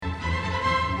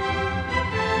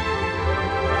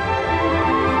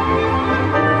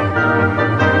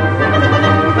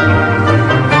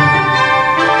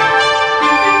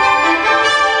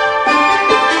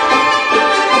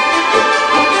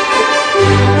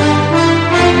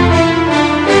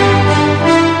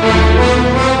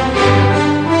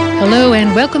Hello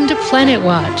and welcome to Planet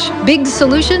Watch, big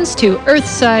solutions to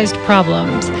Earth-sized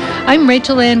problems. I'm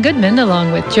Rachel Ann Goodman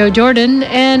along with Joe Jordan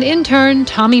and intern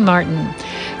Tommy Martin.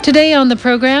 Today on the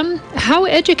program, how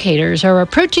educators are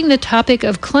approaching the topic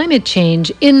of climate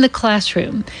change in the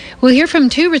classroom. We'll hear from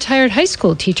two retired high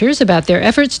school teachers about their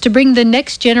efforts to bring the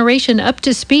next generation up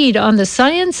to speed on the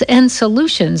science and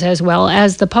solutions, as well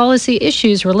as the policy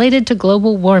issues related to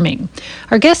global warming.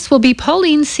 Our guests will be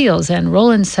Pauline Seals and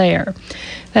Roland Sayer.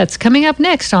 That's coming up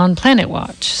next on Planet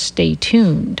Watch. Stay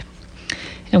tuned.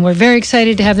 And we're very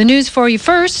excited to have the news for you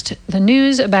first, the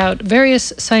news about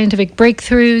various scientific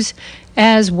breakthroughs,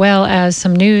 as well as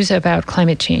some news about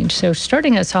climate change. So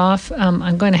starting us off,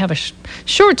 I'm going to have a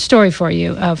short story for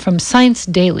you from Science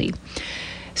Daily.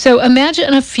 So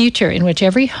imagine a future in which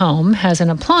every home has an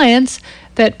appliance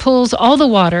that pulls all the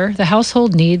water the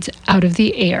household needs out of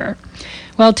the air.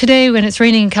 Well, today when it's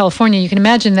raining in California, you can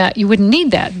imagine that you wouldn't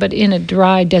need that, but in a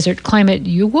dry desert climate,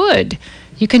 you would.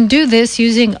 You can do this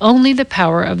using only the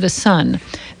power of the sun.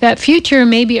 That future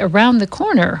may be around the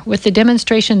corner with the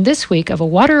demonstration this week of a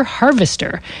water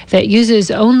harvester that uses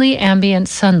only ambient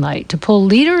sunlight to pull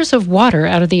liters of water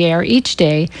out of the air each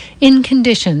day in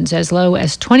conditions as low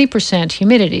as 20%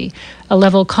 humidity, a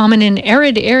level common in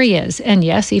arid areas and,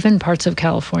 yes, even parts of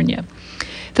California.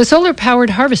 The solar-powered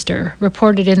harvester,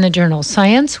 reported in the journal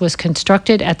Science, was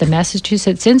constructed at the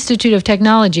Massachusetts Institute of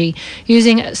Technology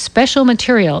using a special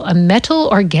material, a metal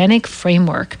organic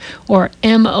framework, or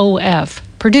MOF,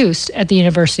 produced at the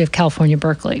University of California,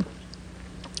 Berkeley.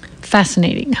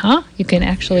 Fascinating, huh? You can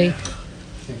actually...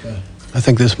 I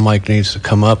think this mic needs to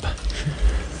come up.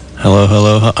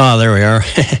 Hello. Ah, there we are.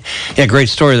 Yeah, great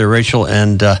story there, Rachel.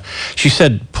 And she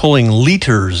said pulling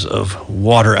liters of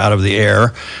water out of the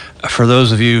air. For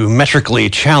those of you metrically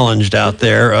challenged out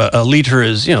there, a liter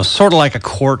is, sort of like a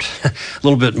quart, a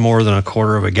little bit more than a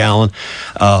quarter of a gallon.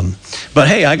 But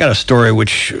hey, I got a story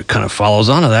which kind of follows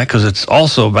on to that because it's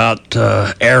also about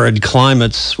arid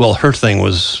climates. Well, her thing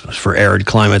was for arid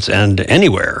climates and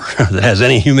anywhere that has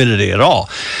any humidity at all.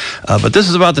 But this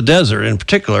is about the desert in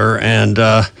particular. And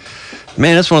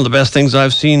man, it's one of the best things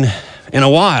I've seen in a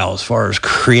while as far as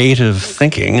creative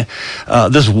thinking.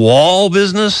 This wall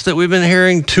business that we've been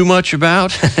hearing too much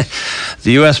about,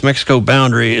 the U.S.-Mexico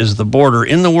boundary is the border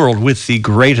in the world with the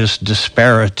greatest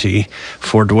disparity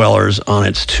for dwellers on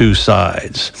its two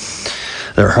sides.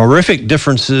 There are horrific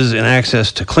differences in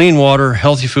access to clean water,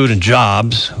 healthy food, and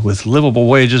jobs, with livable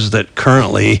wages that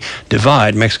currently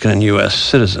divide Mexican and U.S.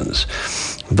 citizens.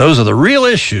 Those are the real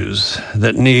issues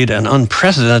that need an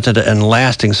unprecedented and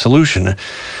lasting solution,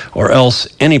 or else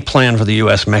any plan for the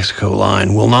U.S.-Mexico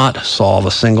line will not solve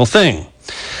a single thing.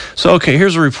 So, okay,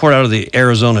 here's a report out of the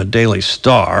Arizona Daily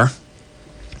Star,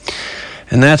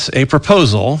 and that's a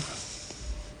proposal.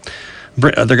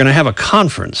 They're going to have a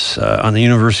conference on the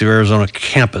University of Arizona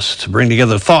campus to bring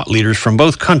together thought leaders from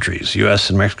both countries, U.S.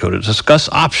 and Mexico, to discuss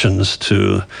options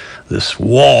to this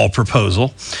wall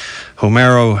proposal.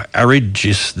 Homero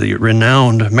Arrigis, the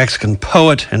renowned Mexican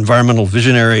poet, environmental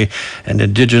visionary, and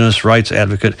indigenous rights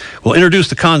advocate, will introduce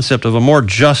the concept of a more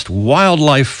just,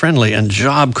 wildlife-friendly, and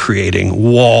job-creating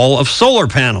wall of solar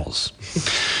panels.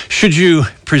 Should you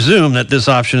presume that this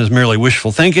option is merely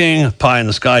wishful thinking,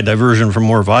 pie-in-the-sky diversion from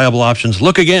more viable options,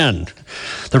 look again.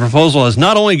 The proposal has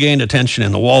not only gained attention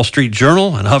in the Wall Street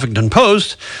Journal and Huffington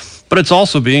Post, but it's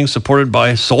also being supported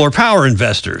by solar power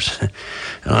investors.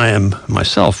 And I am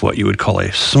myself what you would call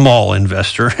a small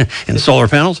investor in solar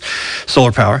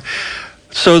power.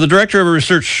 So the director of a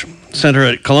research center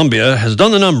at Columbia has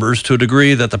done the numbers to a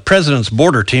degree that the president's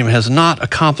border team has not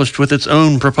accomplished with its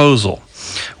own proposal.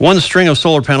 One string of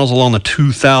solar panels along the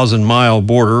 2,000-mile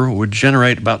border would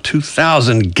generate about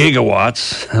 2,000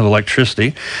 gigawatts of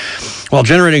electricity, while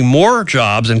generating more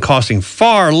jobs and costing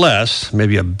far less,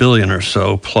 maybe $1 billion or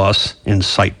so plus in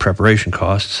site preparation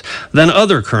costs, than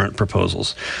other current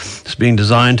proposals. It's being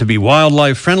designed to be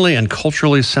wildlife-friendly and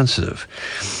culturally sensitive.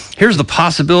 Here's the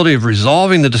possibility of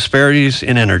resolving the disparities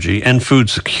in energy and food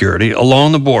security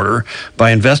along the border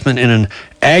by investment in an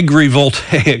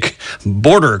agrivoltaic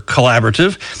border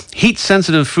collaborative.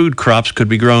 Heat-sensitive food crops could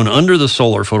be grown under the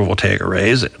solar photovoltaic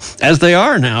arrays, as they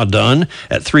are now done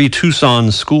at 3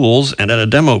 Tucson schools and at a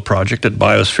demo project at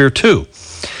Biosphere 2.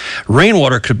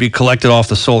 Rainwater could be collected off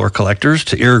the solar collectors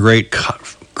to irrigate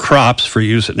crops for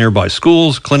use at nearby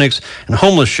schools, clinics, and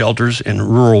homeless shelters in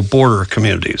rural border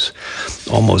communities.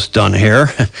 Almost done here.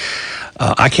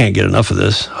 I can't get enough of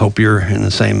this. Hope you're in the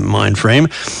same mind frame.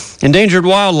 Endangered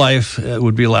wildlife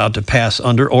would be allowed to pass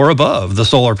under or above the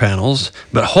solar panels,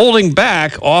 but holding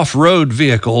back off-road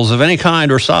vehicles of any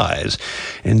kind or size.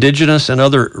 Indigenous and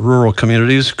other rural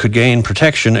communities could gain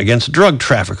protection against drug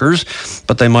traffickers,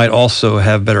 but they might also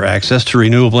have better access to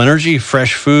renewable energy,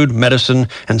 fresh food, medicine,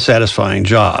 and satisfying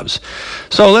jobs.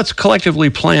 So let's collectively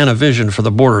plan a vision for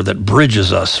the border that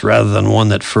bridges us rather than one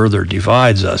that further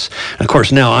divides us. And of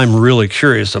course, now I'm really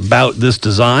curious about this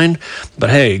design, but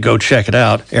hey, go check it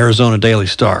out. Arizona Daily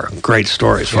Star. Great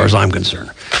story as far as I'm concerned.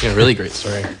 Yeah, really great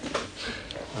story.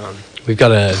 We've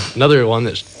got another one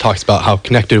that talks about how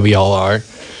connected we all are.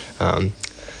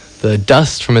 The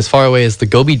dust from as far away as the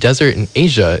Gobi Desert in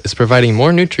Asia is providing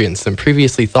more nutrients than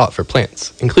previously thought for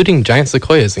plants, including giant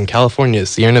sequoias in California's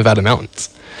Sierra Nevada mountains.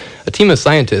 A team of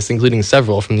scientists, including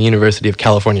several from the University of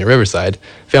California, Riverside,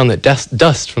 found that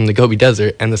dust from the Gobi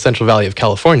Desert and the Central Valley of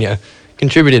California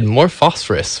contributed more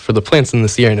phosphorus for the plants in the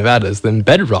Sierra Nevadas than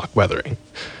bedrock weathering,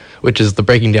 which is the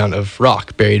breaking down of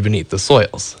rock buried beneath the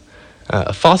soils.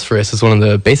 Phosphorus is one of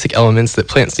the basic elements that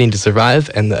plants need to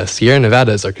survive, and the Sierra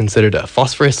Nevadas are considered a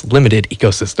phosphorus-limited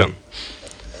ecosystem.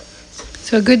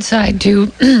 So a good side to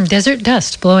desert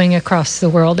dust blowing across the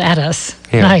world at us.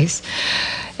 Yeah. Nice.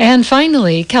 And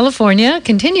finally, California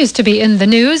continues to be in the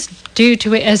news due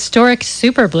to a historic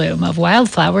super bloom of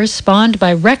wildflowers spawned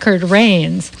by record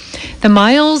rains. The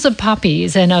miles of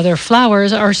poppies and other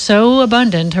flowers are so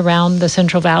abundant around the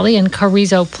Central Valley and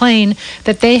Carrizo Plain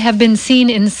that they have been seen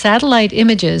in satellite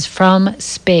images from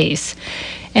space.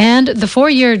 And the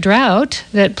 4-year drought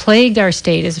that plagued our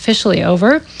state is officially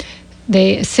over.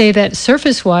 They say that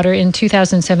surface water in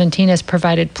 2017 has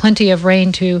provided plenty of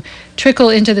rain to trickle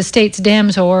into the state's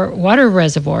dams or water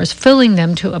reservoirs, filling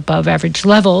them to above average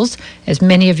levels, as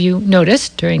many of you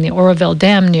noticed during the Oroville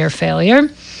Dam near failure.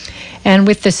 And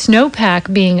with the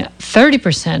snowpack being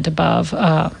 30% above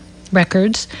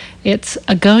records, it's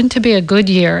going to be a good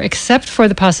year, except for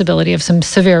the possibility of some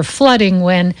severe flooding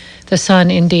when the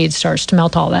sun indeed starts to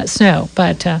melt all that snow.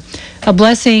 But a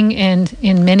blessing in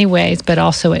many ways, but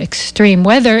also extreme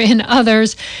weather in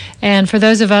others. And for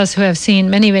those of us who have seen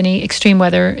many, many extreme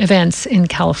weather events in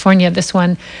California, this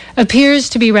one appears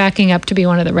to be racking up to be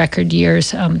one of the record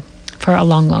years for a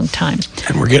long, long time.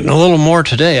 And we're getting a little more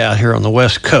today out here on the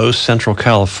West Coast, Central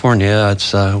California. It's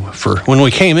for when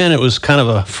we came in, it was kind of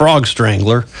a frog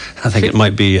strangler. I think it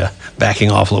might be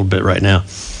backing off a little bit right now.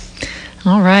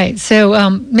 All right. So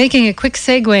making a quick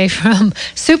segue from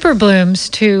super blooms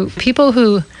to people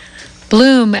who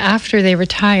bloom after they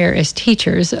retire as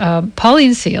teachers.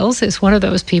 Pauline Seals is one of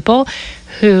those people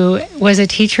who was a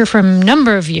teacher for a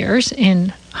number of years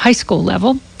in high school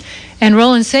level. And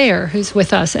Roland Sayer, who's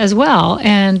with us as well.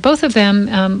 And both of them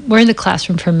were in the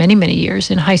classroom for many, many years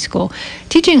in high school,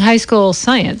 teaching high school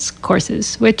science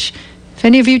courses, which if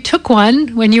any of you took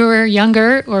one when you were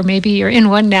younger, or maybe you're in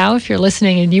one now if you're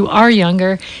listening and you are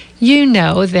younger, you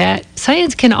know that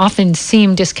science can often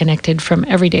seem disconnected from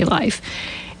everyday life.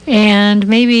 And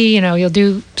maybe, you'll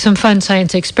do some fun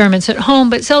science experiments at home,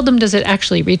 but seldom does it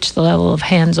actually reach the level of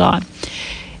hands-on.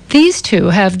 These two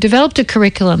have developed a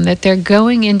curriculum that they're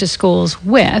going into schools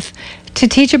with to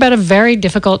teach about a very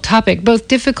difficult topic, both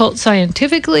difficult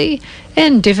scientifically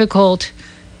and difficult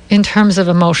in terms of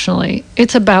emotionally.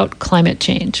 It's about climate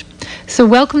change. So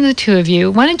welcome the two of you.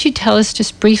 Why don't you tell us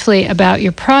just briefly about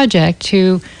your project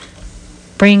to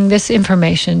bring this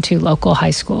information to local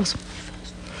high schools?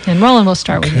 And Roland, we'll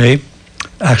start with you.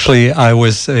 Actually, I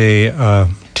was a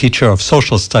teacher of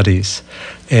social studies.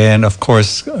 And of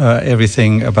course,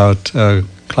 everything about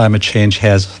climate change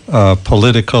has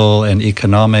political and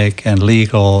economic and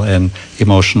legal and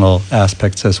emotional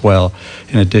aspects as well,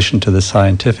 in addition to the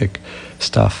scientific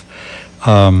stuff.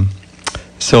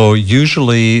 So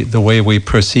usually the way we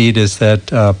proceed is that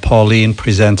Pauline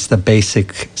presents the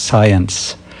basic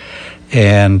science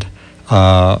and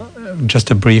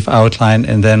just a brief outline,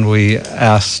 and then we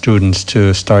ask students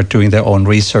to start doing their own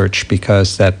research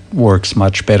because that works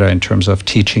much better in terms of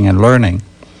teaching and learning.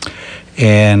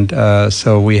 And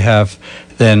so we have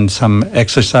then some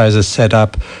exercises set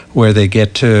up where they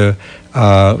get to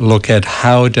look at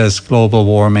how does global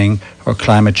warming or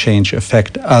climate change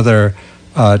affect other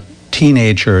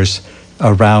teenagers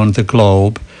around the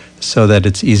globe so that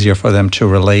it's easier for them to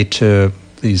relate to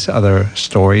these other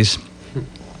stories.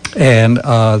 And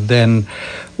then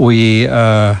we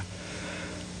have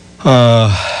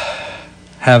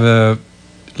a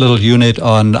little unit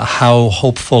on how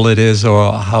hopeful it is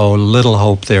or how little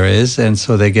hope there is. And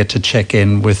so they get to check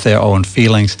in with their own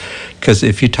feelings. Because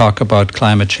if you talk about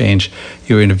climate change,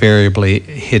 you invariably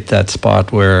hit that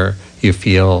spot where you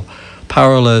feel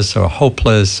powerless or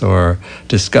hopeless or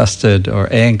disgusted or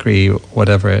angry,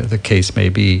 whatever the case may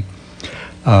be.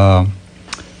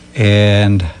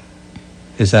 And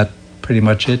is that pretty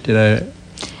much it? Did I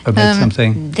omit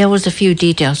something? There was a few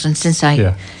details, and since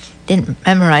I didn't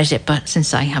memorize it, but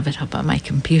since I have it up on my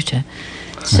computer,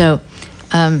 so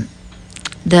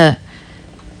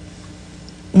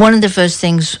one of the first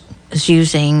things is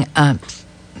using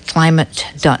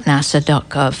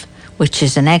climate.nasa.gov, which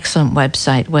is an excellent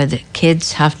website where the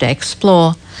kids have to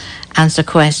explore, answer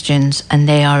questions, and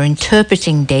they are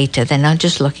interpreting data. They're not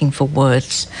just looking for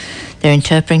words. They're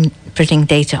interpreting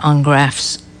data on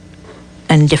graphs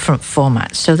in different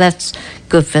formats. So that's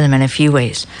good for them in a few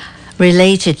ways.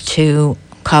 Related to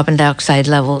carbon dioxide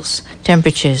levels,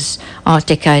 temperatures,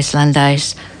 Arctic ice, land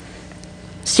ice,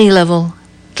 sea level,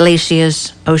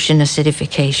 glaciers, ocean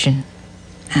acidification,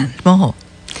 and more.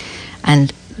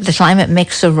 And the climate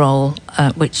mixer role,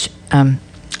 which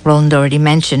Roland already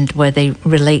mentioned, where they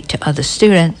relate to other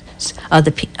students,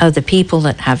 other people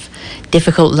that have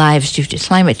difficult lives due to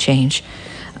climate change,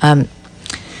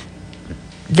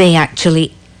 they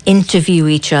actually interview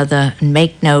each other and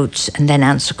make notes and then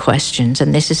answer questions.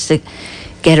 And this is to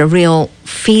get a real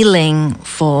feeling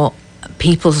for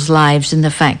people's lives and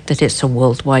the fact that it's a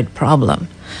worldwide problem.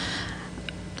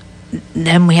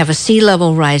 Then we have a sea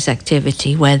level rise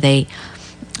activity where they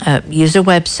use a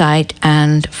website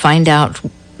and find out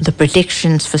the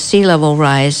predictions for sea level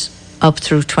rise up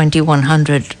through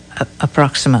 2100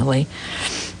 approximately.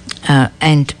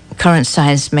 And current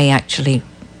science may actually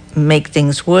make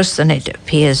things worse than it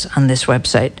appears on this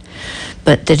website.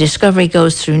 But the discovery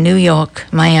goes through New York,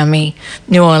 Miami,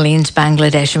 New Orleans,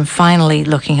 Bangladesh, and finally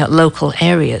looking at local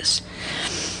areas.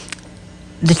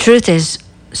 The truth is,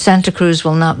 Santa Cruz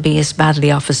will not be as badly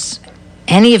off as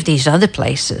any of these other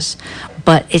places,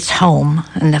 but it's home,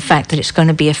 and the fact that it's going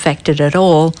to be affected at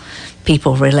all,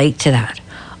 people relate to that.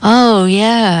 Oh,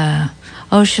 yeah,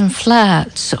 Ocean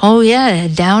Flats. Oh, yeah,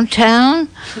 downtown.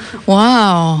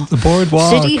 Wow. The boardwalk,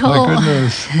 City Hall. My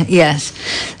goodness. Yes.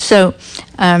 So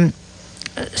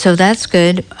that's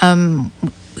good.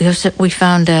 We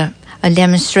found a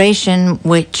demonstration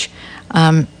which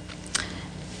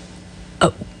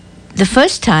the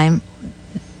first time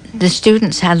the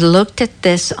students had looked at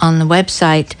this on the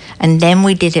website and then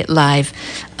we did it live.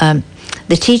 The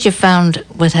teacher found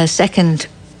with her second,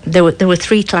 there were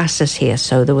three classes here,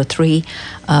 so there were three,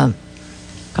 can't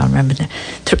remember,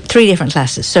 three different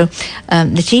classes. So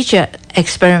the teacher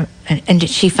and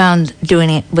she found doing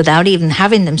it without even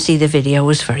having them see the video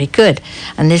was very good.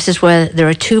 And this is where there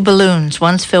are two balloons,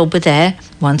 one's filled with air,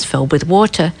 one's filled with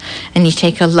water, and you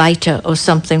take a lighter or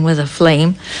something with a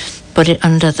flame, put it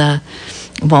under the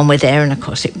one with air, and of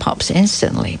course it pops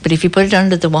instantly. But if you put it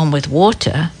under the one with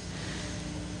water,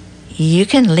 you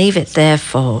can leave it there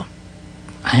for,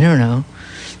 I don't know,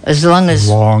 as long as...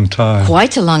 Long time.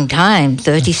 Quite a long time,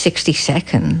 30, 60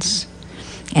 seconds.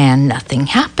 And nothing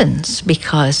happens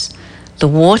because the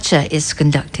water is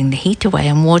conducting the heat away,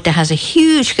 and water has a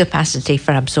huge capacity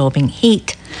for absorbing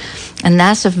heat. And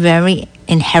that's a very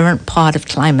inherent part of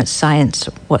climate science,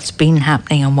 what's been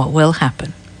happening and what will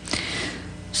happen.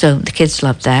 So the kids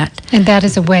love that. And that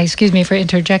is a way, excuse me for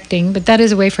interjecting, but that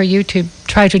is a way for you to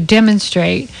try to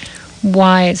demonstrate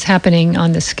why it's happening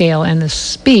on the scale and the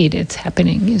speed it's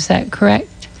happening. Is that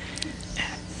correct?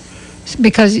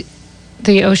 Because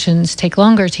the oceans take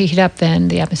longer to heat up than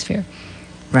the atmosphere.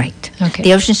 Right. Okay.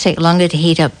 The oceans take longer to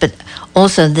heat up, but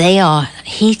also they are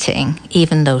heating,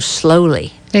 even though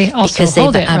slowly. They also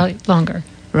hold it longer.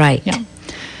 Right. Yeah.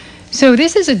 So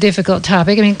this is a difficult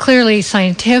topic. I mean, clearly,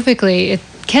 scientifically, it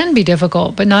can be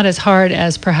difficult, but not as hard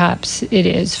as perhaps it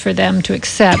is for them to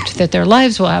accept that their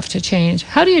lives will have to change.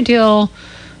 How do you deal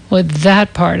with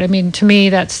that part? I mean, to me,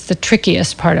 that's the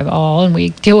trickiest part of all, and we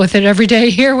deal with it every day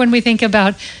here when we think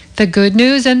about the good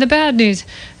news and the bad news.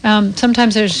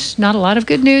 Sometimes there's not a lot of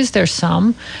good news. There's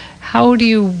some. How do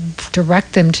you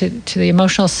direct them to the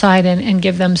emotional side and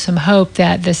give them some hope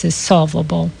that this is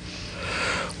solvable?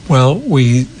 Well,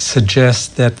 we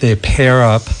suggest that they pair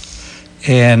up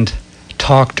and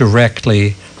talk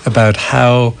directly about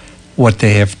how what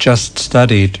they have just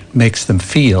studied makes them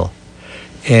feel.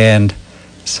 And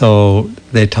so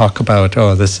they talk about,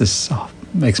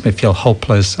 makes me feel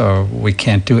hopeless, or we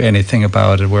can't do anything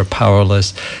about it, we're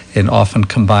powerless. It often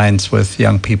combines with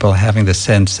young people having the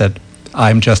sense that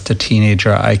I'm just a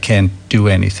teenager, I can't do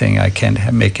anything, I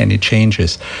can't make any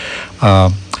changes.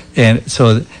 And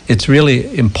so it's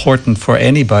really important for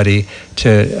anybody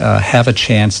to have a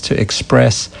chance to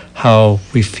express how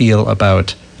we feel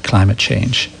about climate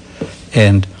change.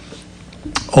 And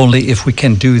only if we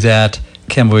can do that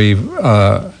can we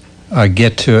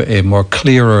get to a more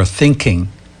clearer thinking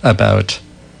about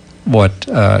what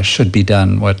should be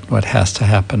done, what has to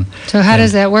happen. So how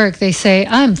does that work? They say,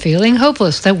 I'm feeling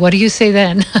hopeless. So what do you say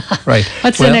then? Right.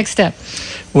 What's the next step?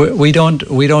 We don't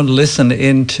listen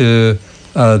into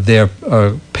their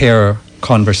pair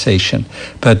conversation,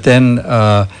 but then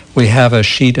we have a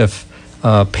sheet of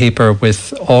paper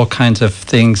with all kinds of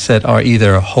things that are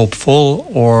either hopeful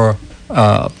or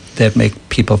that make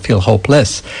people feel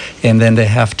hopeless, and then they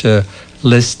have to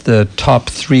list the top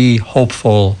 3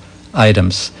 hopeful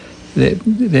items.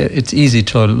 It's easy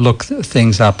to look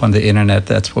things up on the internet.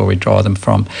 That's where we draw them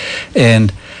from.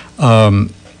 And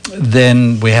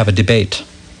then we have a debate.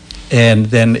 And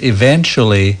then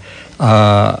eventually,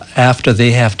 after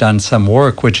they have done some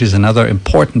work, which is another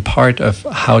important part of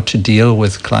how to deal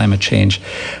with climate change,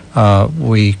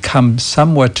 we come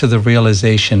somewhat to the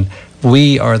realization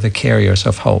we are the carriers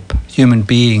of hope. Human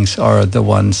beings are the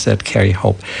ones that carry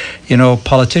hope. You know,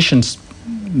 politicians,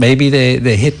 maybe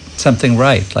they hit something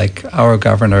right, like our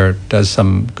governor does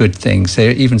some good things. There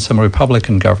are even some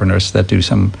Republican governors that do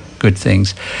some good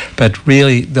things. But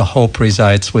really, the hope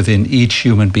resides within each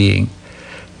human being.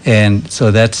 And so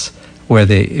that's where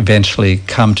they eventually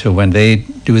come to when they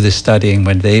do the studying,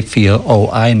 when they feel,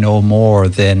 oh, I know more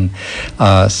than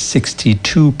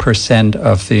 62%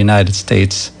 of the United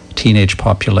States teenage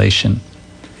population.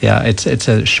 Yeah, it's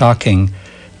a shocking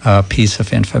piece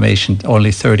of information.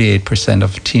 Only 38%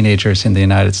 of teenagers in the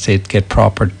United States get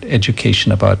proper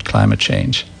education about climate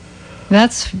change.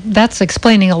 That's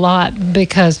explaining a lot,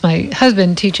 because my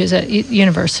husband teaches at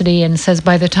university and says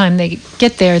by the time they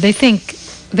get there, they think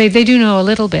they do know a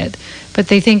little bit, but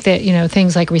they think that, you know,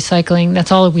 things like recycling,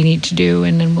 that's all we need to do,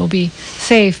 and then we'll be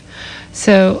safe.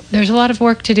 So there's a lot of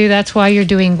work to do. That's why you're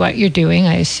doing what you're doing,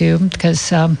 I assume, because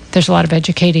there's a lot of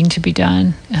educating to be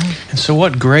done. And so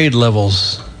what grade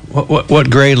levels? What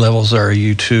grade levels are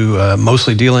you two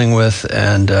mostly dealing with?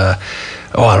 And I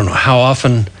don't know, how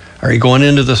often are you going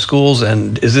into the schools?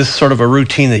 And is this sort of a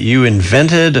routine that you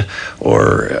invented,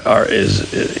 or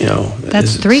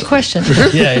That's 3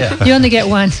 questions. Yeah. You only get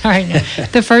one. Sorry. No.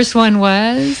 The first one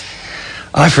was.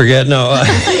 I forget. No.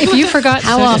 If you forgot.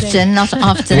 How often? Not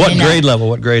often. What grade level?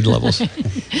 What grade levels?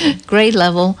 Grade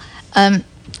level,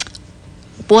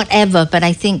 whatever. But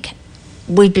I think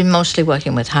we've been mostly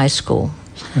working with high school.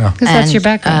 Yeah. Because that's your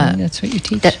background. That's what you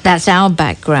teach. That's our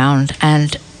background,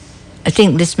 and I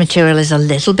think this material is a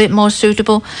little bit more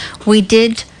suitable. We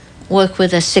did work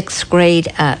with a 6th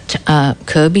grade at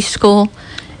Kirby School,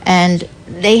 and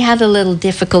they had a little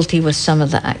difficulty with some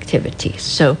of the activities.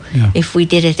 So if we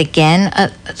did it again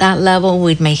at that level,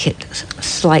 we'd make it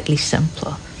slightly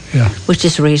simpler, which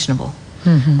is reasonable.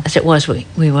 Mm-hmm. As it was,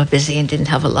 we were busy and didn't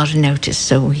have a lot of notice,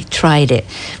 so we tried it.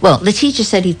 Well, the teacher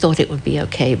said he thought it would be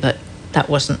okay, but that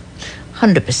wasn't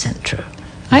 100% true.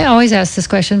 I always ask this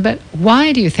question, but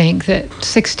why do you think that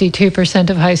 62%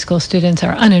 of high school students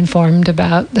are uninformed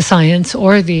about the science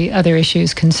or the other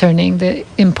issues concerning the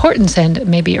importance and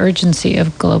maybe urgency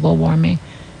of global warming?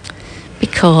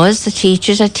 Because the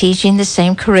teachers are teaching the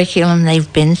same curriculum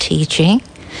they've been teaching,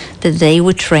 that they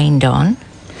were trained on.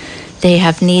 They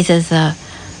have neither the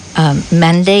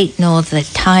mandate nor the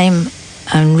time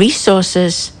and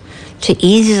resources to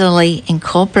easily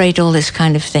incorporate all this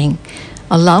kind of thing.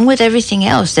 Along with everything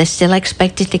else, they're still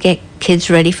expected to get kids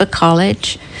ready for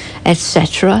college,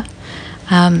 etc.,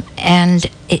 and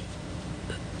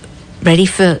ready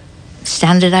for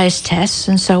standardized tests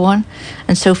and so on.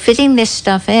 And so fitting this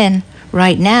stuff in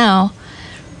right now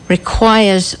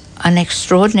requires an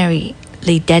extraordinarily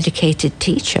dedicated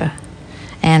teacher.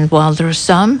 And while there are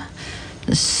some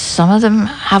of them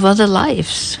have other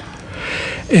lives.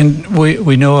 And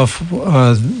we know of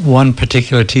one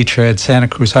particular teacher at Santa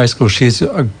Cruz High School. She's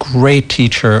a great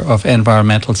teacher of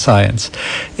environmental science,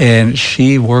 and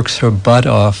she works her butt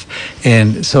off.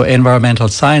 And so environmental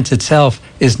science itself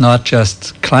is not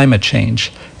just climate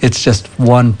change. It's just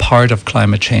one part of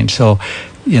climate change. So,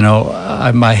 you know,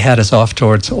 my hat is off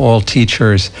towards all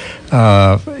teachers,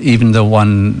 even the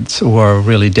ones who are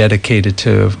really dedicated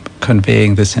to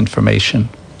conveying this information.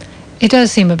 It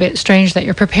does seem a bit strange that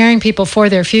you're preparing people for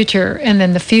their future, and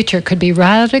then the future could be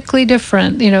radically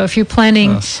different. You know, if you're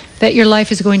planning that your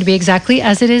life is going to be exactly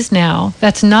as it is now,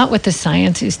 that's not what the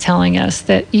science is telling us,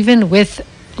 that even with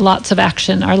lots of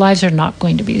action, our lives are not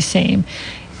going to be the same.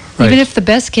 Right. Even if the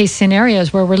best case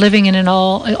scenarios where we're living in an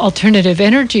alternative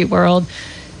energy world,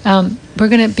 we're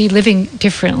going to be living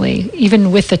differently,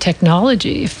 even with the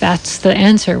technology. If that's the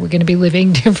answer, we're going to be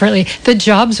living differently. The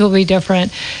jobs will be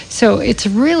different. So it's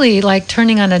really like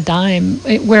turning on a dime,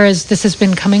 whereas this has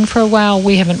been coming for a while.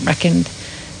 We haven't reckoned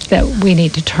that we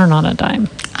need to turn on a dime.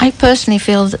 I personally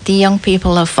feel that the young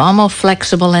people are far more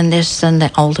flexible in this than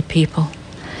the older people.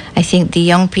 I think the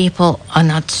young people are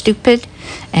not stupid,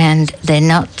 and they're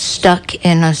not stuck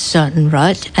in a certain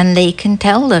rut, and they can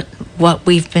tell that what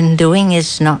we've been doing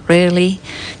is not really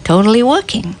totally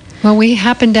working. Well, we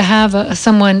happen to have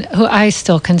someone who I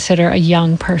still consider a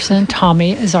young person.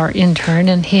 Tommy is our intern,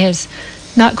 and he has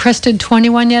not crested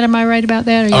 21 yet. Am I right about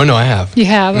that? Oh, no, I have. You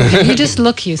have? Okay. You just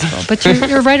look youthful, but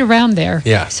you're right around there.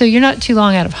 Yeah. So you're not too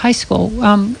long out of high school.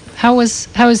 How is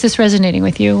this resonating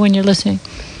with you when you're listening?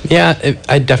 Yeah,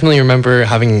 I definitely remember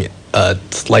having a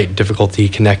slight difficulty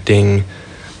connecting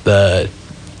the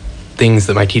things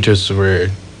that my teachers were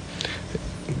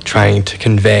trying to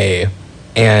convey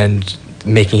and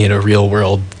making it a real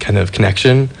world kind of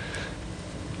connection,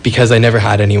 because I never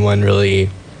had anyone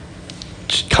really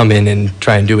come in and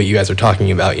try and do what you guys are talking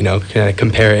about, kind of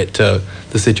compare it to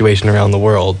the situation around the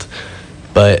world.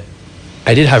 But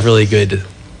I did have really good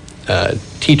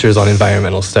teachers on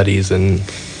environmental studies and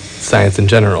science in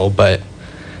general, but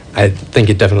I think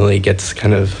it definitely gets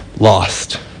kind of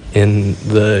lost in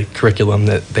the curriculum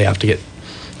that they have to get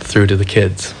through to the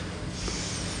kids.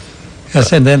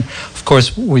 Yes, and then, of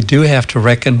course, we do have to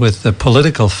reckon with the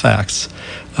political facts.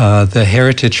 The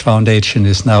Heritage Foundation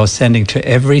is now sending to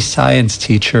every science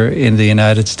teacher in the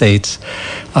United States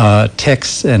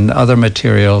texts and other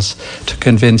materials to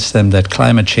convince them that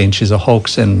climate change is a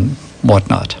hoax and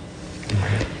whatnot.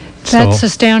 That's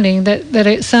astounding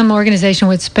that some organization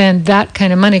would spend that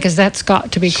kind of money, because that's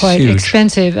got to be quite huge.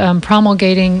 Expensive,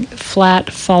 promulgating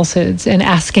flat falsehoods and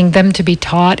asking them to be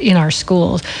taught in our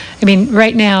schools. I mean,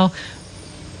 right now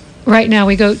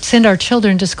we go send our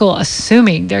children to school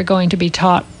assuming they're going to be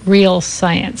taught real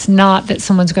science, not that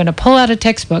someone's going to pull out a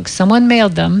textbook someone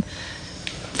mailed them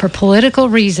for political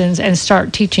reasons and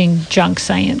start teaching junk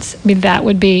science. I mean, that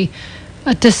would be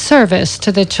a disservice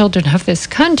to the children of this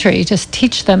country. Just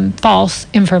teach them false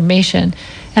information.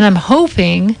 And I'm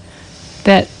hoping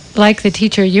that, like the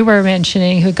teacher you were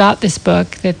mentioning who got this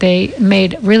book, that they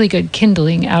made really good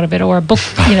kindling out of it, or a book,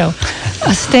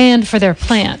 a stand for their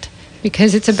plant,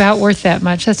 because it's about worth that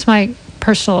much. That's my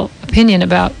personal opinion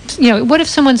about, what if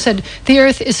someone said the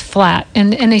earth is flat,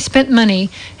 and they spent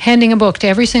money handing a book to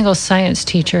every single science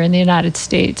teacher in the United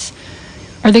States?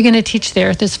 Are they going to teach the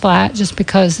earth is flat just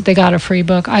because they got a free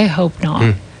book? I hope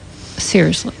not.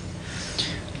 Seriously.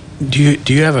 Do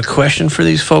you have a question for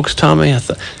these folks, Tommy? I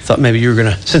thought maybe you were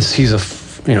going to, since he's a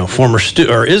former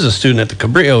student, or is a student at the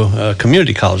Cabrillo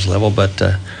community college level, but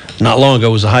not long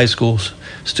ago was a high school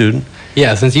student.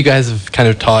 Yeah, since you guys have kind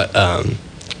of taught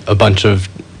a bunch of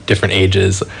different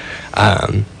ages,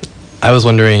 I was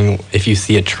wondering if you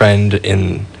see a trend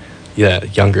in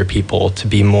younger people to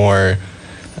be more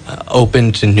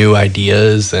open to new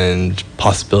ideas and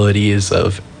possibilities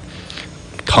of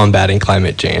combating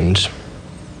climate change.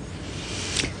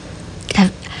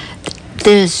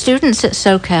 The students at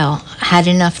SoCal had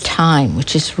enough time,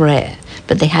 which is rare,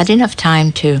 but they had enough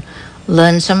time to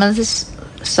learn some of this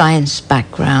science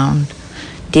background,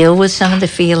 deal with some of the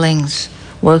feelings,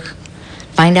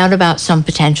 find out about some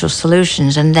potential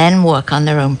solutions, and then work on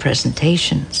their own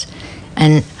presentations.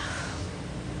 And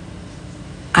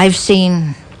I've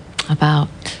seen about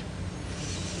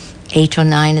 8 or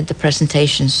 9 of the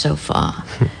presentations so far,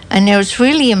 and I was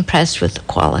really impressed with the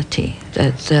quality,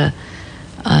 the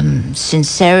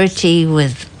sincerity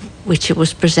with which it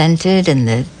was presented, and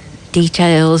the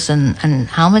details, and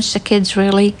how much the kids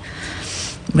really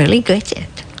get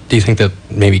it. Do you think that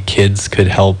maybe kids could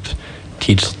help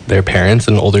teach their parents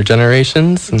and older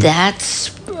generations?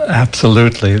 That's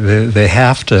absolutely, they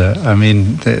have to. I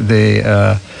mean,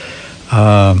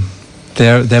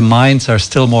 their minds are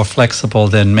still more flexible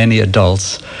than many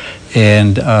adults,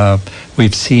 and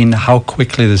we've seen how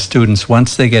quickly the students,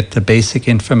 once they get the basic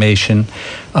information,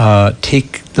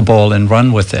 take the ball and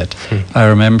run with it. I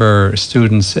remember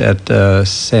students at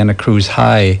Santa Cruz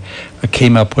High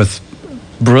came up with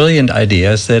brilliant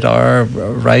ideas that are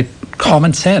right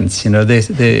common sense.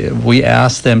 We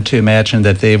asked them to imagine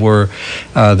that they were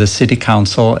the city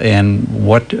council, and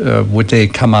what would they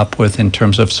come up with in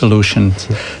terms of solutions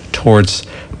towards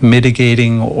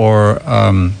mitigating or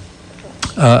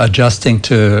adjusting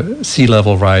to sea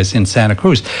level rise in Santa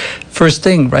Cruz. First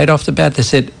thing, right off the bat, they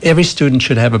said every student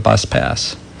should have a bus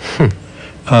pass.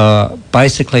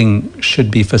 Bicycling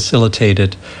should be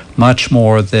facilitated much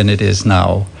more than it is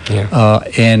now. Yeah.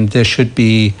 And there should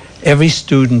be, every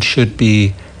student should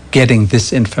be getting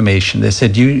this information. They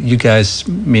said, you guys,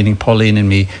 meaning Pauline and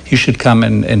me, you should come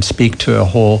and speak to a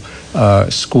whole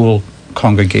school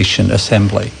congregation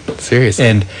assembly. Seriously?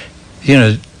 And,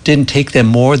 didn't take them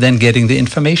more than getting the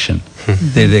information.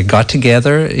 They got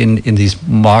together in these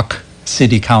mock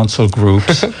city council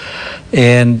groups,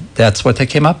 and that's what they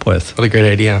came up with. What a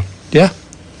great idea. Yeah.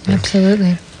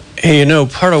 Absolutely. Hey, you know,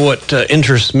 part of what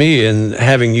interests me in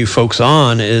having you folks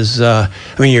on is,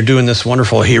 you're doing this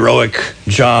wonderful heroic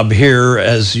job here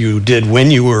as you did when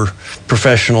you were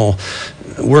professional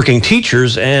working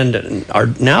teachers and are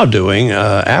now doing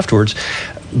afterwards.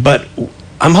 But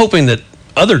I'm hoping that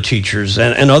other teachers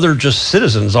and other just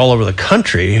citizens all over the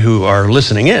country who are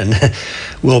listening in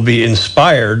will be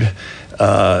inspired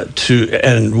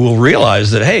and will realize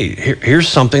that, hey, here's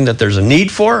something that there's a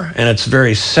need for, and it's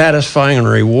very satisfying and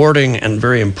rewarding and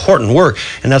very important work.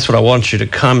 And that's what I want you to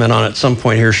comment on at some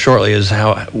point here shortly, is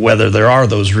whether there are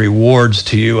those rewards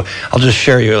to you. I'll just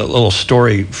share you a little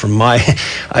story from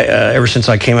ever since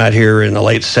I came out here in the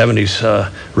late 70s,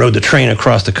 rode the train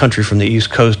across the country from the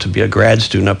East Coast to be a grad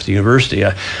student up at the university.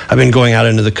 I've been going out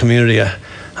into the community.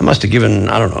 I must have given,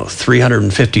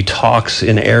 350 talks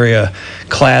in area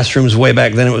classrooms. Way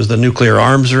back then, it was the nuclear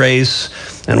arms race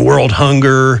and world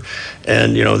hunger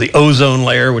and, the ozone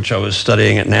layer, which I was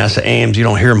studying at NASA Ames. You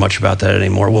don't hear much about that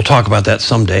anymore. We'll talk about that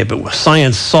someday, but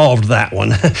science solved that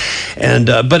one. And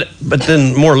but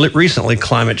then more recently,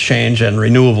 climate change and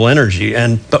renewable energy.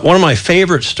 But one of my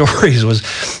favorite stories was,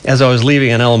 as I was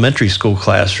leaving an elementary school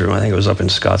classroom, I think it was up in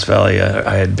Scotts Valley,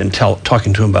 I had been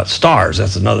talking to him about stars.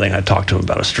 That's another thing I talked to him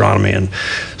about, astronomy and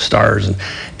stars.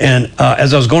 And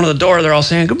as I was going to the door, they're all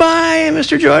saying, "Goodbye,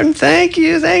 Mr. Jordan, thank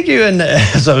you, thank you." And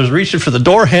as I was reaching for the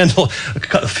door handle,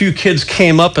 a few kids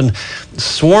came up and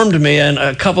swarmed me, and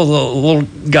a couple of the little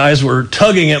guys were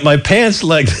tugging at my pants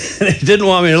leg. They didn't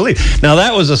want me to leave. Now,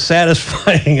 that was a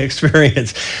satisfying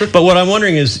experience. But what I'm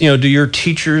wondering is, do your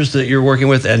teachers that you're working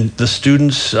with and the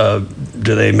students,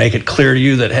 do they make it clear to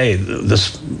you that, hey,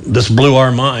 this blew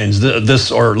our minds,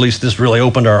 or at least this really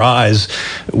opened our eyes.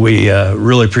 We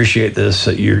really appreciate this.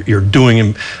 You're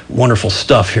doing wonderful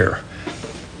stuff here.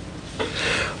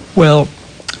 Well,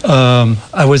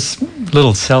 I was a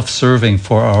little self-serving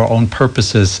for our own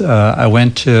purposes. I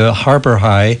went to Harbor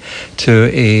High to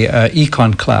a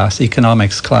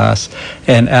economics class,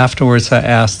 and afterwards I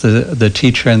asked the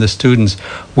teacher and the students,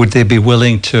 would they be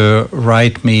willing to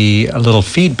write me a little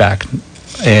feedback?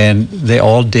 And they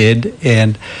all did,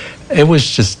 and it was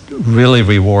just really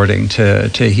rewarding to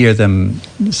hear them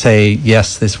say,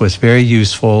 yes, this was very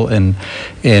useful, and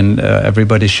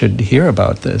everybody should hear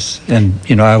about this. And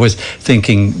I was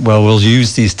thinking, well, we'll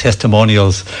use these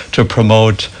testimonials to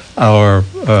promote our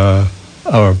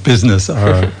business.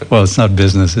 Well, it's not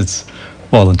business; it's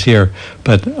volunteer,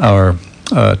 but our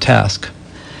task.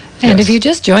 And Yes. if you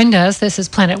just joined us, this is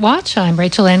Planet Watch. I'm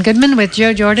Rachel Ann Goodman with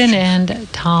Joe Jordan and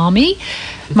Tommy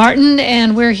Martin,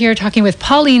 and we're here talking with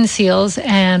Pauline Seals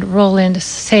and Roland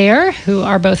Sayre, who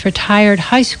are both retired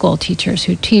high school teachers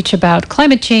who teach about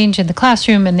climate change in the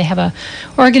classroom, and they have an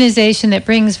organization that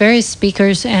brings various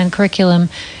speakers and curriculum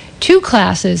to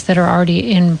classes that are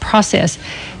already in process.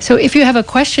 So if you have a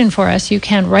question for us, you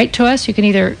can write to us. You can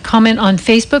either comment on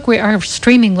Facebook. We are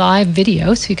streaming live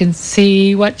video, so you can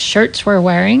see what shirts we're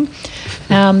wearing.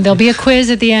 There'll be a quiz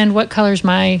at the end, what color's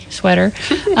my sweater?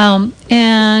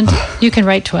 And you can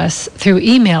write to us through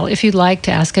email if you'd like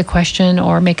to ask a question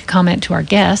or make a comment to our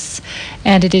guests.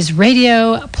 And it is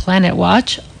Radio Planet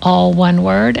Watch, all one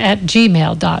word, at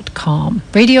gmail.com.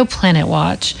 Radio Planet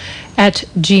Watch at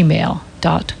gmail.com.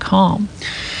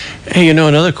 Hey,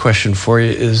 another question for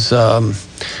you is,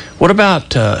 what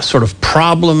about sort of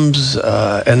problems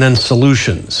and then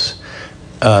solutions?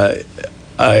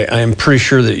 I'm pretty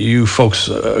sure that you folks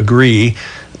agree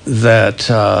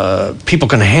that people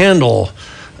can handle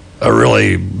a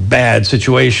really bad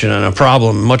situation and a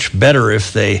problem much better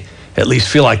if they at least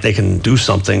feel like they can do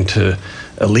something to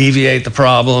alleviate the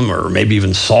problem or maybe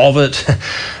even solve it.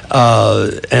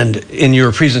 And in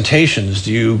your presentations,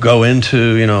 do you go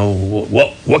into,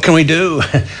 what can we do?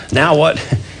 Now what?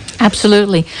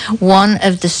 Absolutely. One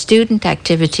of the student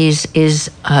activities is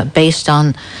based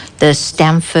on the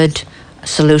Stanford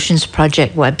Solutions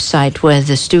Project website, where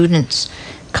the students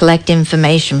collect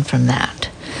information from that.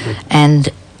 And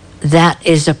that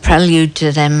is a prelude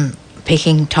to them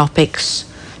picking topics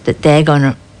that they're going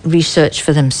to research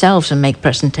for themselves and make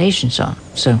presentations on.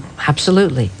 So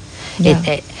absolutely.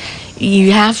 Yeah.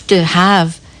 You have to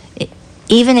have,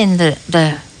 even in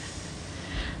the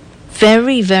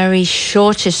very, very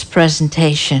shortest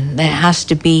presentation, there has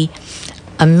to be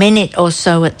a minute or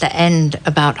so at the end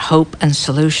about hope and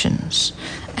solutions.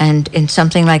 And in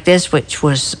something like this, which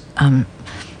was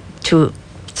 2,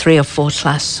 3, or 4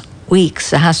 class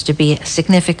weeks, there has to be a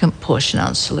significant portion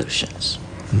on solutions.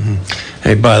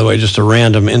 Hey, by the way, just a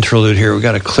random interlude here. We've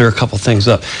got to clear a couple things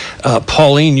up.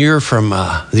 Pauline, you're from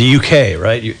the UK,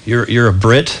 right? You're a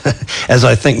Brit, as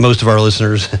I think most of our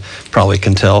listeners probably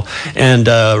can tell. And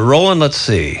Roland, let's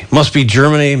see, must be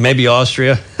Germany, maybe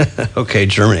Austria. Okay,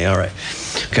 Germany, all right.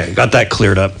 Okay, got that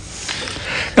cleared up.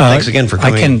 Thanks again for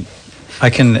coming. I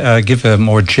can give a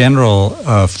more general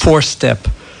 4-step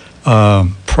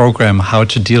program how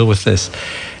to deal with this.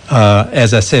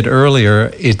 As I said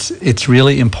earlier, it's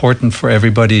really important for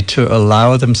everybody to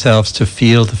allow themselves to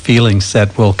feel the feelings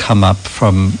that will come up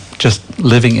from just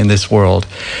living in this world.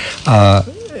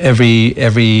 Every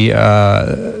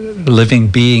living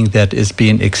being that is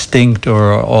being extinct,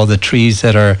 or all the trees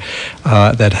that are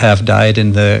that have died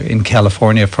in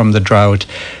California from the drought,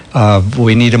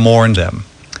 we need to mourn them.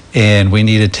 And we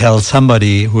need to tell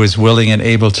somebody who is willing and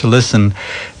able to listen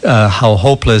how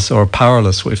hopeless or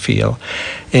powerless we feel.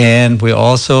 And we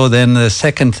also, then the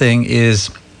second thing is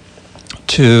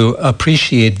to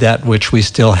appreciate that which we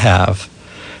still have.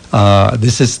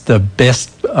 This is the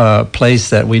best place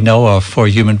that we know of for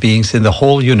human beings in the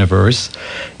whole universe,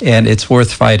 and it's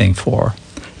worth fighting for,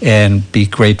 and be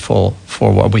grateful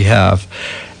for what we have.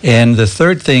 And the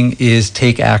third thing is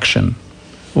take action,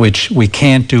 which we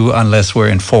can't do unless we're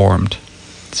informed.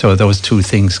 So those two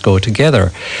things go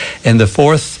together. And the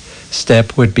fourth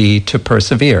step would be to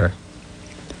persevere.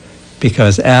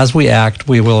 Because as we act,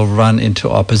 we will run into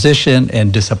opposition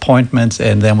and disappointments,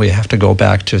 and then we have to go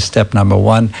back to step number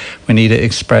 1. We need to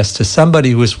express to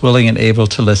somebody who is willing and able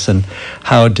to listen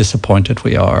how disappointed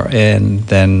we are, and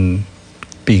then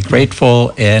be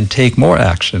grateful and take more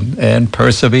action and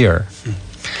persevere.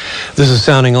 This is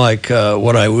sounding like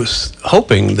what I was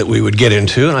hoping that we would get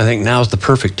into, and I think now's the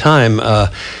perfect time,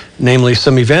 namely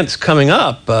some events coming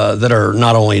up that are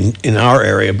not only in our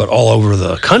area, but all over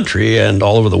the country and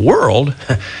all over the world,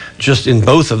 just in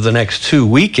both of the next 2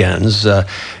 weekends.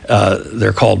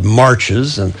 They're called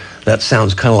marches, and that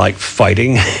sounds kind of like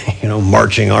fighting,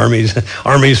 marching armies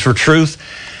for truth.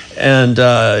 And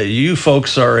you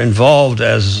folks are involved,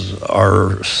 as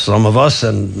are some of us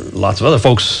and lots of other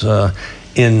folks,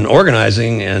 in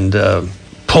organizing and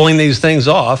pulling these things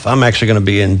off. I'm actually going to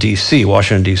be in D.C.,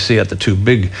 Washington, D.C., at the 2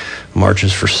 big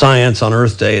marches for science on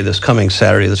Earth Day this coming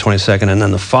Saturday, the 22nd, and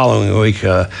then the following week,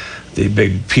 the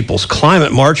big People's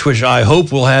Climate March, which I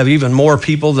hope will have even more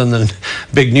people than the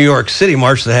big New York City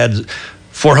March that had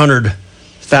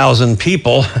 400,000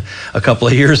 people a couple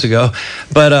of years ago.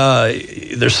 But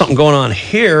there's something going on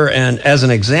here, and as an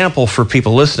example for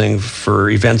people listening, for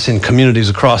events in communities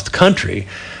across the country,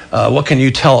 what can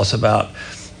you tell us about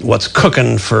what's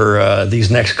cooking for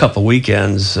these next couple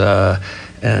weekends?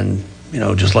 And,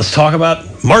 just let's talk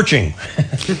about marching.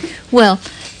 Well,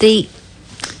 the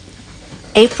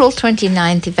April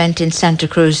 29th event in Santa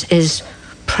Cruz is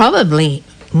probably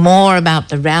more about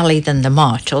the rally than the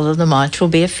march, although the march will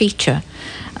be a feature.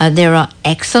 There are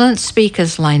excellent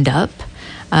speakers lined up.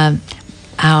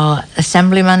 Our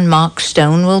Assemblyman Mark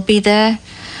Stone will be there.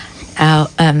 Our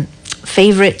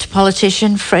favorite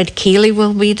politician Fred Keeley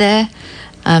will be there.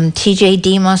 T.J.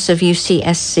 Demos of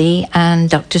UCSC, and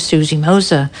Dr. Susie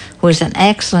Moser, who is an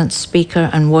excellent speaker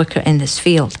and worker in this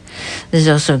field. There's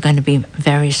also going to be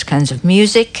various kinds of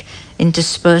music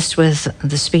interspersed with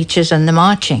the speeches and the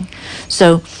marching.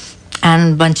 So,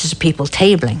 and bunches of people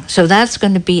tabling. So that's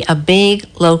going to be a big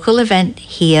local event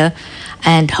here,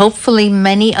 and hopefully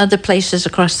many other places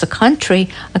across the country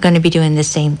are going to be doing the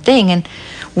same thing. And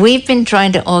we've been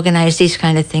trying to organize these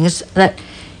kind of things that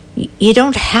you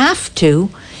don't have to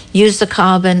use the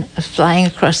carbon of flying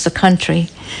across the country.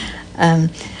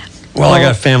 Well, I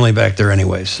got family back there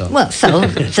anyway, so. Well, so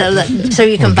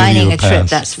you're combining a trip,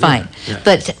 that's fine. Yeah.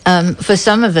 But for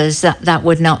some of us, that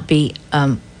would not be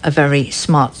a very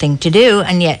smart thing to do,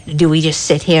 and yet do we just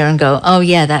sit here and go, oh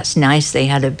yeah, that's nice, they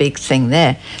had a big thing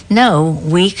there? No,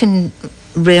 we can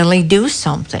really do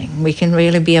something. We can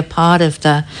really be a part of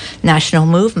the national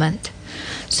movement.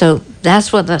 So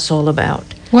that's what that's all about.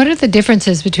 What are the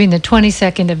differences between the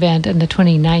 22nd event and the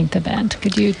 29th event?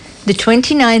 The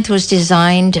 29th was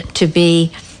designed to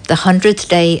be the 100th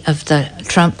day of the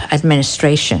Trump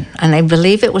administration, and I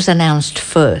believe it was announced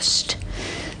first.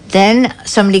 Then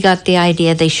somebody got the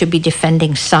idea they should be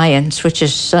defending science, which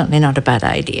is certainly not a bad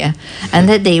idea, and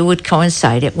that they would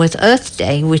coincide it with Earth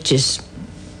Day, which is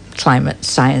climate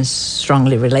science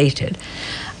strongly related,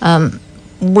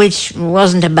 which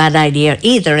wasn't a bad idea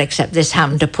either, except this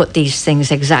happened to put these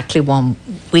things exactly 1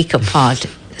 week apart.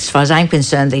 As far as I'm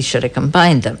concerned, they should have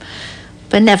combined them.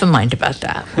 But never mind about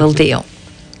that. We'll deal.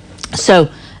 So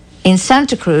in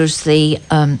Santa Cruz, the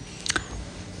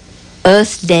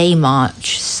Earth Day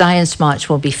March, Science March,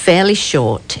 will be fairly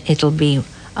short. It'll be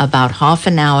about half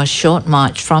an hour short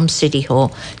march from City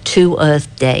Hall to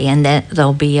Earth Day, and then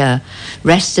there'll be a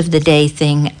rest of the day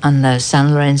thing on the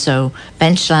San Lorenzo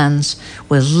benchlands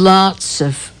with lots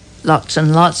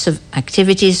and lots of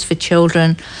activities for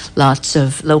children, lots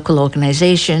of local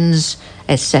organizations,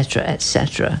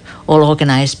 etc., all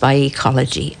organized by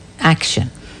Ecology Action.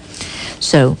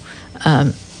 So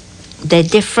they're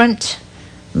different,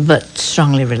 but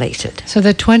strongly related. So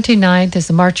the 29th is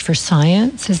the March for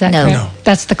Science, is that correct? No.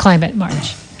 That's the climate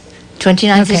march.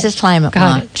 29th is the climate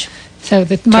march. So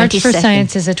the March for 22nd.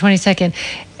 Science is the 22nd.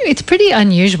 It's pretty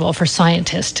unusual for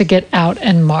scientists to get out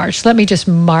and march. Let me just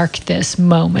mark this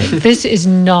moment. This is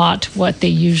not what they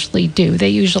usually do. They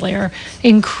usually are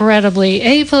incredibly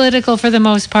apolitical for the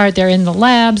most part. They're in the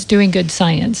labs doing good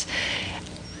science.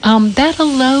 That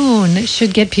alone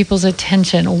should get people's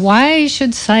attention. Why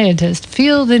should scientists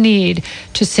feel the need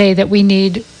to say that we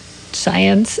need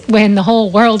science when the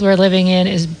whole world we're living in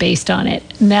is based on it?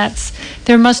 And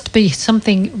there must be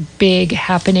something big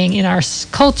happening in our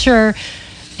culture,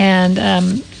 and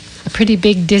a pretty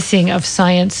big dissing of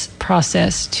science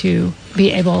process to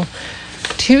be able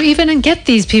to even get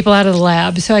these people out of the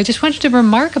lab. So I just wanted to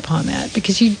remark upon that,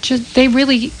 because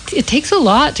it takes a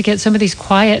lot to get some of these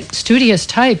quiet, studious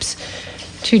types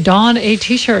to don a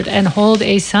T-shirt and hold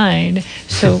a sign.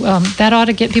 So that ought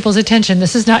to get people's attention.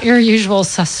 This is not your usual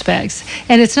suspects.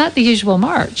 And it's not the usual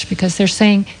march, because they're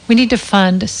saying we need to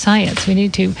fund science. We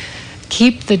need to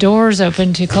keep the doors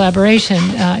open to collaboration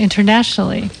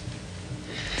internationally.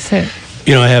 So,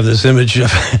 I have this image of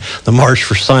the March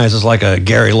for Science. It's like a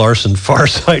Gary Larson Far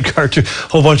Side cartoon. A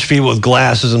whole bunch of people with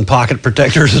glasses and pocket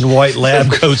protectors and white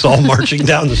lab coats all marching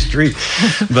down the street.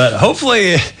 But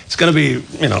hopefully it's going to be,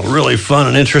 really fun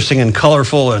and interesting and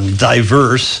colorful and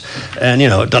diverse. And,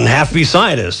 it doesn't have to be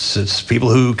scientists. It's people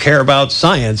who care about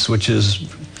science, which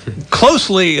is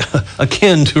closely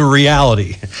akin to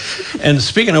reality. And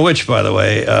speaking of which, by the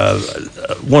way,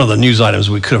 one of the news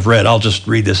items we could have read, I'll just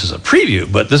read this as a preview,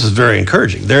 but this is very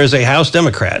encouraging. There is a House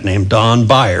Democrat named Don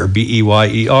Beyer,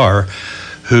 B-E-Y-E-R,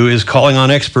 who is calling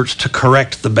on experts to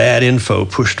correct the bad info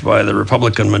pushed by the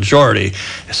Republican majority.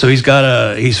 So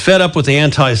he's fed up with the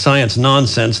anti-science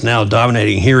nonsense now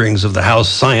dominating hearings of the House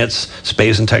Science,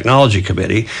 Space, and Technology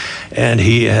Committee, and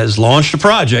he has launched a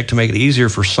project to make it easier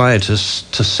for scientists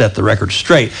to set the record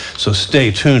straight. So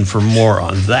stay tuned for more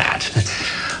on that.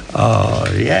 Well,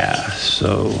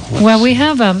 we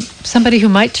have somebody who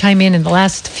might chime in the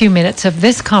last few minutes of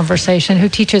this conversation who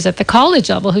teaches at the college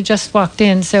level, who just walked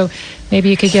in. So maybe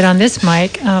you could get on this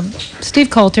mic. Steve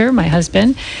Coulter, my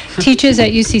husband, teaches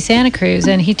at UC Santa Cruz,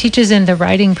 and he teaches in the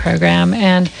writing program.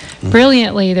 And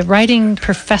brilliantly, the writing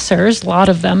professors, a lot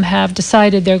of them, have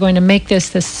decided they're going to make this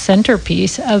the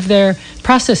centerpiece of their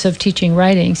process of teaching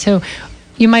writing. So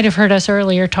you might have heard us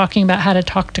earlier talking about how to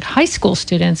talk to high school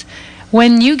students.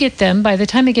 When you get them, by the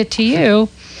time they get to you,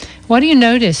 what do you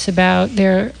notice about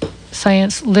their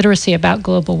science literacy about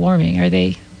global warming? Are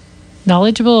they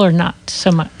knowledgeable or not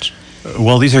so much?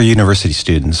 Well, these are university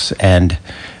students, and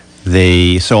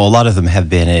so a lot of them have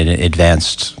been in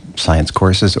advanced science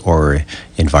courses or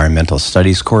environmental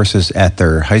studies courses at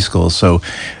their high schools. So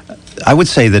I would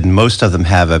say that most of them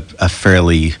have a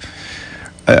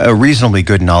reasonably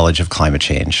good knowledge of climate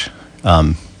change.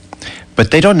 But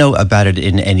they don't know about it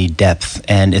in any depth,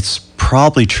 and it's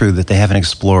probably true that they haven't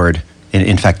explored,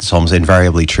 in fact, it's almost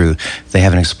invariably true, they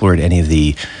haven't explored any of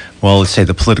the, let's say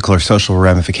the political or social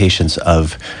ramifications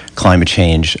of climate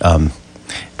change.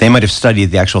 They might have studied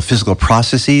the actual physical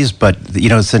processes, but,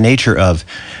 it's the nature of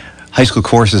high school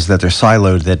courses that they're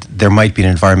siloed, that there might be an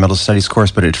environmental studies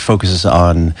course, but it focuses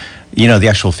on, the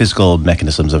actual physical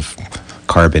mechanisms of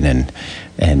carbon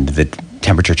and the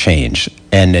temperature change,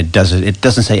 and it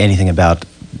doesn't say anything about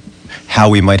how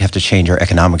we might have to change our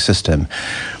economic system,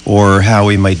 or how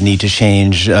we might need to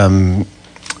change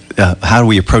how do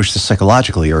we approach this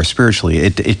psychologically or spiritually.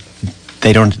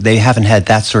 They haven't had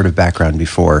that sort of background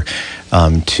before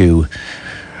to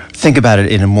think about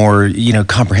it in a more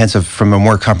from a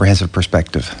more comprehensive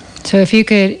perspective. So if you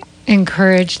could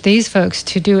encourage these folks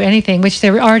to do anything, which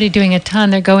they're already doing a ton,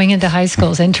 they're going into high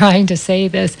schools and trying to say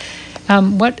this.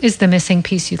 What is the missing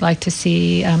piece you'd like to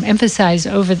see emphasized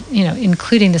over,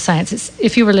 including the science?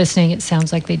 If you were listening, it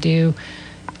sounds like they do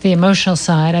the emotional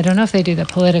side. I don't know if they do the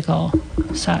political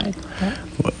side.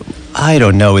 I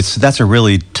don't know. That's a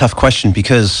really tough question,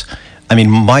 because,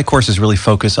 my courses really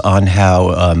focus on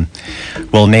how,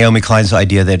 Naomi Klein's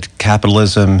idea that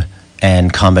capitalism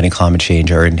and combating climate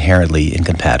change are inherently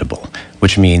incompatible.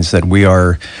 which means that we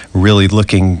are really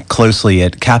looking closely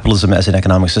at capitalism as an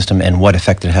economic system and what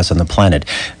effect it has on the planet.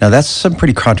 Now, that's some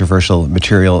pretty controversial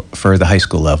material for the high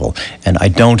school level, and I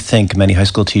don't think many high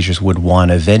school teachers would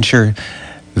want to venture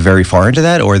very far into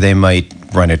that, or they might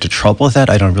run into trouble with that.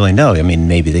 I don't really know. I mean,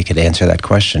 maybe they could answer that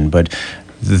question, but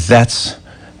that's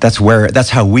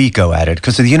how we go at it.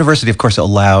 Because the university, of course,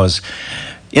 allows,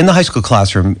 in the high school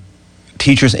classroom,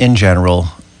 teachers in general,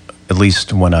 at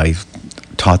least when I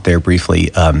taught there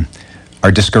briefly,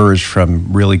 are discouraged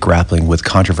from really grappling with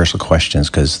controversial questions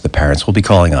because the parents will be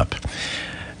calling up.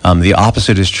 The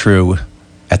opposite is true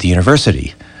at the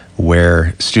university,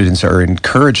 where students are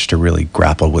encouraged to really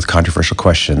grapple with controversial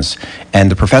questions, and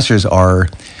the professors are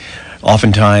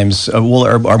oftentimes are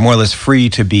more or less free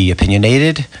to be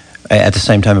opinionated. At the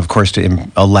same time, of course,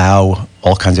 to allow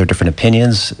all kinds of different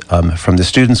opinions from the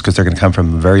students, because they're going to come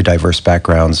from very diverse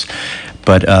backgrounds.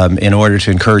 But in order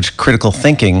to encourage critical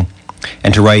thinking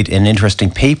and to write an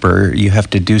interesting paper, you have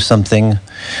to do something.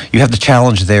 You have to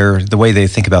challenge the way they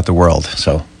think about the world.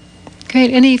 So.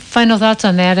 Great. Any final thoughts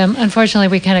on that? Unfortunately,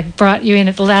 we kind of brought you in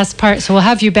at the last part, so we'll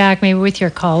have you back maybe with your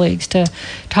colleagues to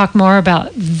talk more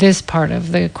about this part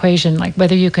of the equation, like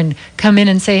whether you can come in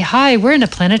and say, hi, we're in a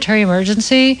planetary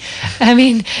emergency. I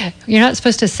mean, you're not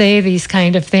supposed to say these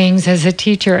kind of things as a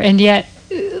teacher, and yet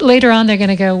later on they're going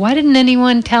to go, why didn't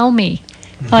anyone tell me?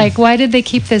 Like, why did they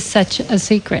keep this such a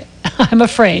secret? I'm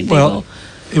afraid. Well,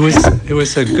 it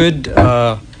was a good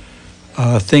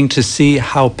thing to see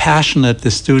how passionate the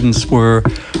students were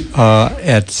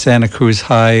at Santa Cruz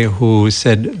High, who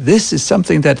said, this is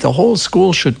something that the whole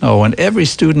school should know, and every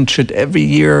student should every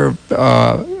year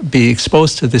be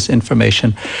exposed to this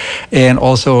information. And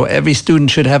also, every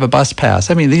student should have a bus pass.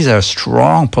 I mean, these are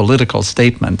strong political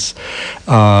statements.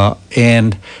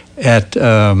 And at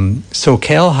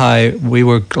Soquel High, we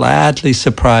were gladly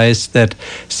surprised that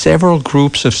several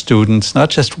groups of students, not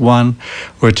just one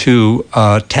or two,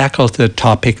 tackled the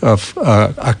topic of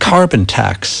a carbon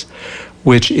tax,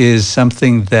 which is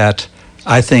something that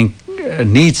I think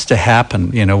needs to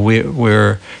happen. You know,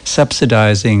 we're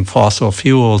subsidizing fossil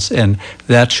fuels, and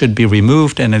that should be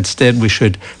removed, and instead we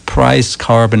should price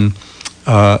carbon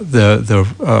in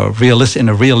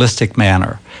a realistic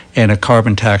manner, and a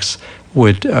carbon tax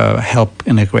would help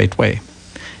in a great way.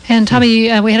 And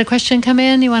Tommy, we had a question come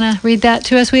in. You want to read that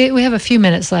to us? We have a few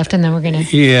minutes left, and then we're going to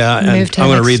move to I'm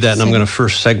going to read that, and I'm going to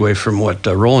first segue from what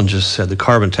Roland just said, the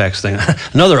carbon tax thing.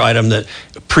 Another item that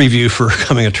preview for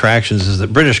coming attractions is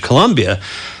that British Columbia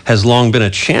has long been a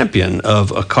champion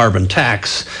of a carbon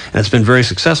tax, and it's been very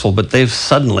successful, but they've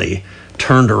suddenly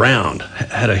turned around,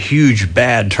 had a huge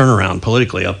bad turnaround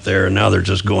politically up there, and now they're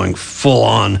just going full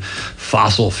on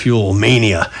fossil fuel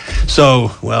mania. So,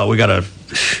 well, we got to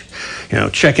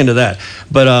check into that.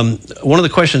 But one of the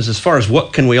questions as far as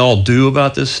what can we all do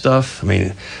about this stuff, I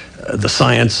mean, the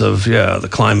science of the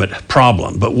climate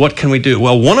problem, but what can we do?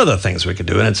 Well, one of the things we could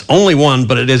do, and it's only one,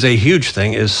 but it is a huge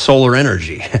thing, is solar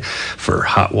energy for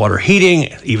hot water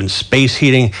heating, even space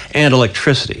heating, and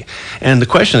electricity. And the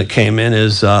question that came in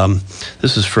is,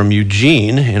 this is from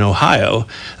Eugene in Ohio,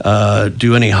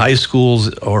 do any high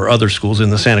schools or other schools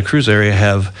in the Santa Cruz area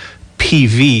have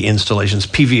PV installations?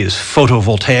 PV is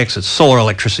photovoltaics. It's solar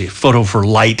electricity. Photo for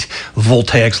light,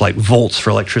 voltaics like volts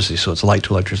for electricity. So it's light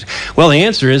to electricity. Well, the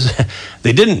answer is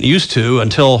they didn't used to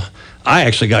until I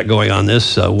actually got going on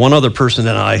this. One other person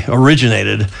and I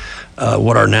originated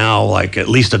what are now like at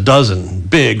least a dozen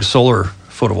big solar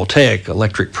photovoltaic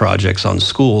electric projects on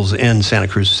schools in Santa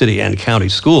Cruz City and county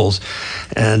schools.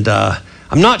 And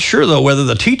I'm not sure, though, whether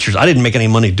the teachers, I didn't make any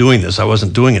money doing this. I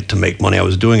wasn't doing it to make money. I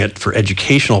was doing it for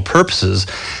educational purposes,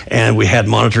 and we had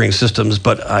monitoring systems.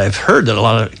 But I've heard that a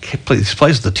lot of these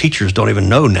places, the teachers don't even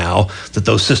know now that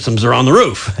those systems are on the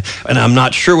roof. And I'm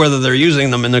not sure whether they're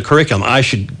using them in the curriculum. I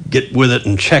should get with it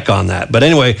and check on that. But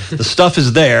anyway, the stuff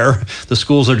is there. The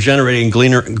schools are generating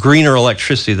greener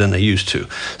electricity than they used to.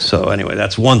 So anyway,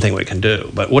 that's one thing we can do.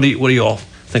 But what do you all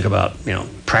think about,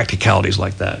 practicalities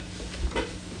like that?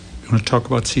 Want to talk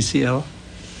about CCL?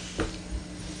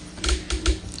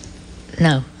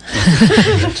 No.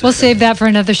 We'll save that for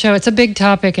another show. It's a big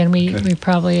topic, and we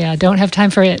probably don't have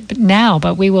time for it now,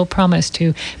 but we will promise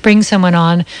to bring someone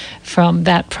on from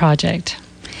that project.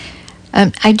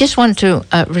 I just want to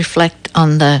reflect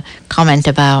on the comment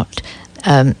about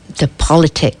the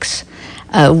politics.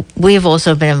 We've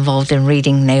also been involved in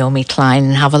reading Naomi Klein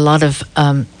and have a lot of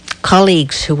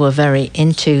colleagues who were very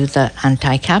into the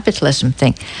anti-capitalism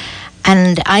thing.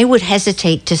 And I would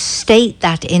hesitate to state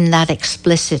that in that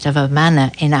explicit of a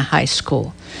manner in a high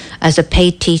school as a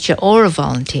paid teacher or a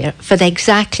volunteer for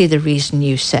exactly the reason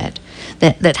you said.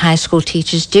 that high school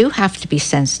teachers do have to be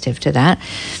sensitive to that,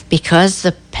 because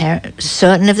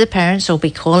certain of the parents will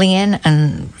be calling in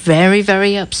and very,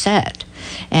 very upset.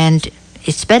 And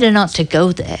it's better not to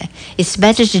go there. It's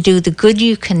better to do the good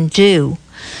you can do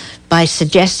by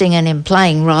suggesting and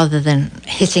implying rather than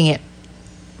hitting it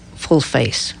full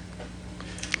face.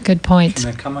 Good point. Can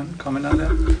I comment on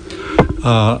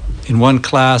that? In one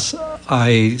class,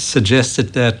 I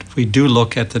suggested that we do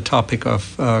look at the topic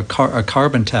of a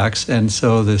carbon tax, and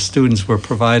so the students were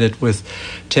provided with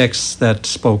texts that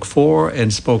spoke for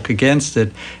and spoke against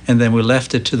it, and then we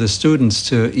left it to the students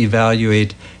to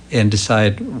evaluate and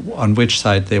decide on which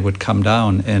side they would come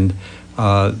down. And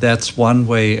that's one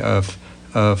way of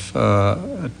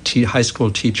high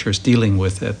school teachers dealing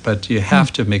with it. But you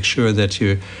have to make sure that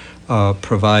you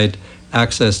provide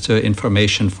access to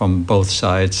information from both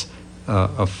sides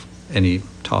of any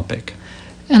topic.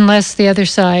 Unless the other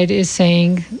side is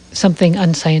saying something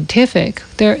unscientific.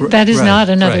 That is not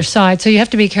another side. So you have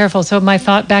to be careful. So my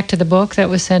thought back to the book that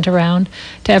was sent around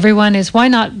to everyone is, why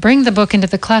not bring the book into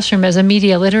the classroom as a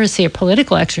media literacy or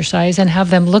political exercise and have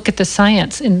them look at the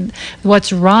science and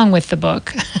what's wrong with the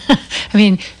book? I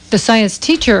mean, the science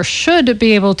teacher should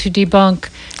be able to debunk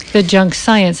the junk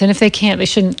science. And if they can't, they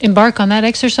shouldn't embark on that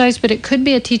exercise, but it could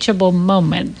be a teachable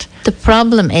moment. The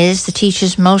problem is the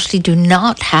teachers mostly do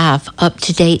not have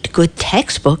up-to-date good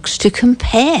textbooks to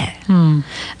compare.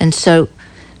 And so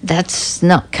that's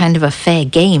not kind of a fair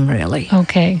game, really.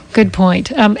 Okay, good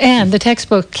point. And the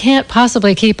textbook can't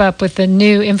possibly keep up with the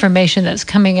new information that's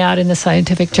coming out in the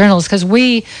scientific journals, because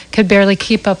we could barely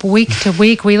keep up week to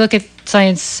week. We look at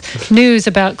science news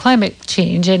about climate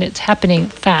change, and it's happening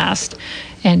fast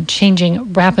and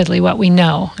changing rapidly what we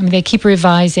know. I mean, they keep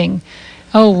revising.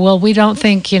 Oh, well, we don't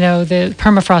think, the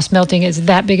permafrost melting is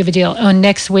that big of a deal. Oh,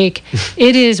 next week,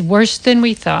 it is worse than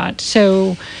we thought.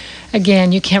 So,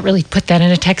 again, you can't really put that in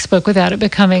a textbook without it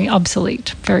becoming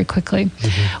obsolete very quickly.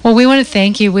 Well, we want to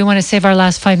thank you. We want to save our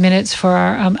last 5 minutes for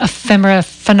our ephemera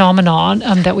phenomenon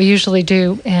that we usually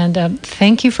do. And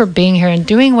thank you for being here and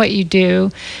doing what you do.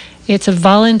 It's a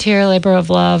volunteer labor of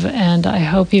love, and I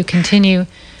hope you continue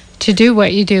to do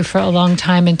what you do for a long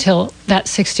time until that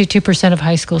 62% of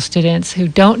high school students who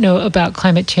don't know about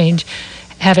climate change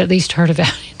have at least heard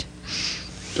about it.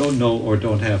 Don't know or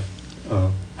don't have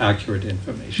accurate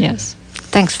information. Yes.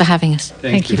 Thanks for having us.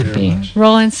 Thank you for being here.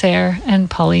 Roland Sayre and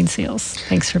Pauline Seals.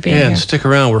 Thanks for being here. And stick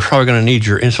around. We're probably going to need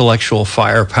your intellectual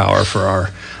firepower for our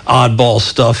oddball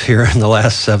stuff here in the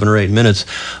last 7 or 8 minutes.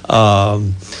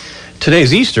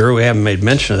 Today's Easter. We haven't made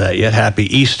mention of that yet. Happy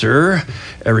Easter,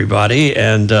 everybody.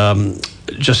 And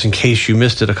just in case you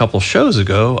missed it a couple shows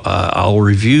ago, I'll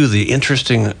review the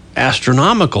interesting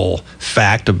astronomical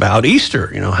fact about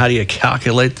Easter. How do you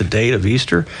calculate the date of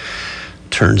Easter?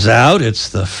 Turns out it's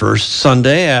the first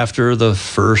Sunday after the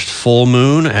first full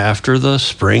moon after the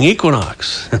spring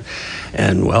equinox.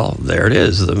 And, well, there it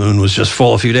is. The moon was just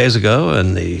full a few days ago,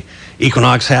 and the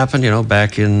equinox happened,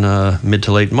 back in mid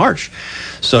to late March.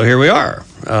 So here we are.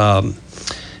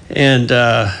 And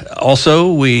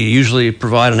also, we usually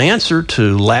provide an answer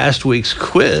to last week's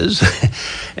quiz.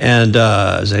 And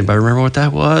does anybody remember what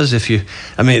that was?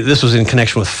 This was in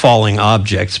connection with falling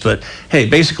objects. But, hey,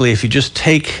 basically, if you just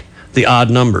take the odd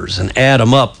numbers and add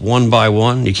them up one by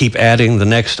one, you keep adding the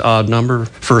next odd number,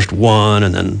 first 1,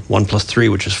 and then 1 plus 3,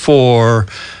 which is 4,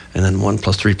 and then 1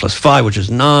 plus 3 plus 5, which is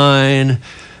 9, and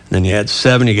then you add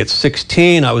 7, you get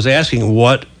 16. I was asking,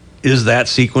 what is that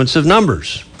sequence of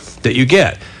numbers that you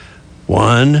get?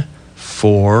 1,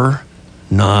 4,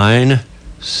 9,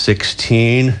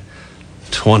 16,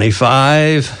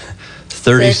 25,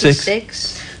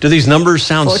 36. Do these numbers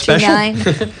sound 49.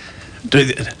 special?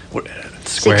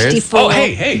 Squares? 64. Oh,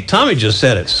 hey, Tommy just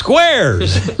said it.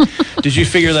 Squares. Did you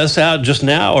figure this out just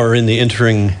now or in the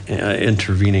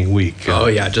intervening week? Oh,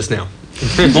 yeah, just now.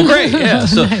 Well, great, yeah.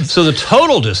 So the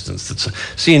total distance,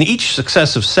 in each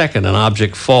successive second, an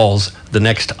object falls the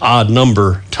next odd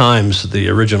number times the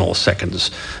original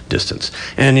second's distance.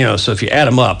 And, so if you add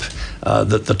them up,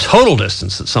 the total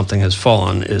distance that something has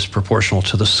fallen is proportional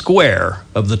to the square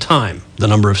of the time, the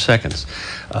number of seconds.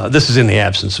 This is in the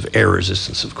absence of air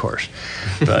resistance, of course.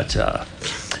 But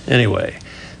anyway,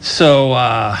 so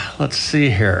let's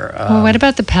see here. Well, what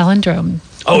about the palindrome?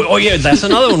 Oh yeah, that's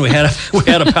another one. We had a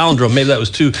palindrome. Maybe that was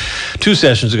two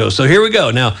sessions ago. So here we go.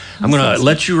 Now I'm going to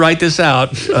let you write this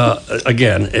out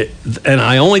again. And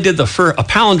I only did a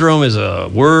palindrome is a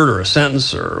word or a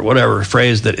sentence or whatever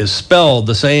phrase that is spelled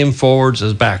the same forwards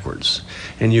as backwards,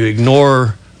 and you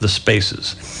ignore the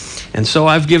spaces. And so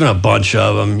I've given a bunch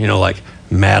of them. Like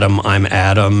Madam, I'm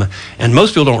Adam. And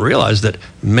most people don't realize that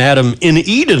Madam in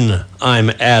Eden, I'm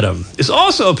Adam is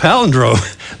also a palindrome.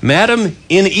 Madam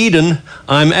in Eden,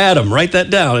 I'm Adam. Write that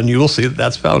down and you will see that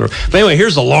that's a palindrome. But anyway,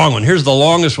 here's the long one. Here's the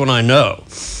longest one I know.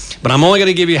 But I'm only going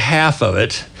to give you half of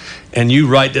it, and you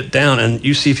write it down and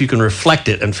you see if you can reflect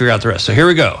it and figure out the rest. So here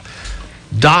we go.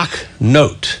 Doc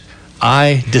note,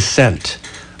 I dissent.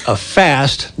 A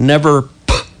fast, never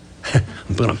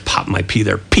I'm going to pop my P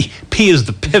there. P is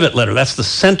the pivot letter. That's the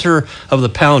center of the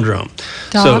palindrome.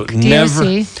 Doc, so never.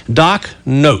 DOC. Doc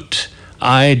note,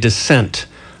 I dissent.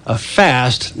 A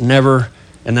fast, never,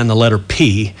 and then the letter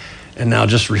P. And now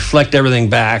just reflect everything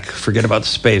back. Forget about the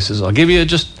spaces. I'll give you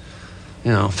just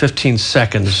 15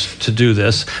 seconds to do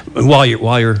this. While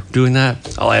you're doing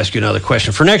that, I'll ask you another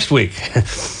question for next week.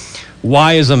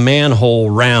 Why is a manhole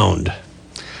round?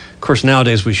 Of course,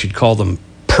 nowadays we should call them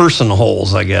person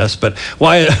holes, I guess. But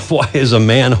why is a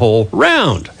manhole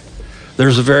round?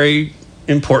 There's a very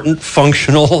important,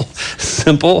 functional,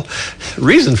 simple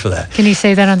reason for that. Can you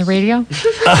say that on the radio?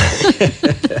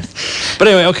 But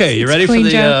anyway, okay, you ready for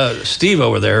Joke. Steve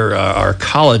over there, our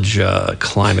college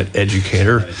climate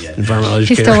educator, environmental educator.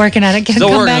 He's still working at it. Still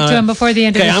Come working back on to it. him before the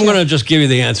end of Okay, the show. I'm going to just give you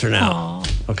the answer now. Aw.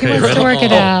 Okay, He wants ready? to work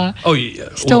it out. Oh, yeah.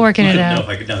 Still working it out.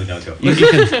 Go. You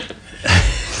can,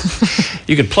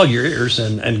 you can plug your ears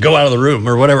and go out of the room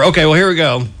or whatever. Okay, well, here we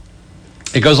go.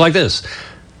 It goes like this.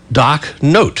 Doc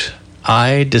note,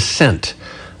 I dissent.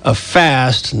 A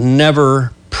fast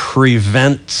never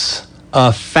prevents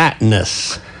a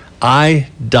fatness. I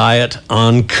diet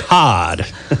on cod.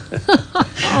 So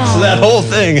that whole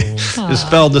thing is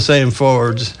spelled the same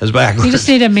forwards as backwards. You just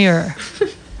need a mirror.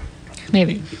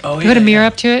 Maybe. Oh, Put a yeah, mirror yeah.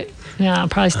 up to it. Yeah,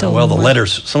 probably still. Well, the won't work.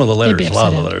 letters, some of the They'd be letters, a lot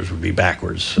of the upside down. letters would be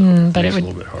backwards. So But makes it a little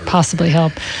bit would harder. possibly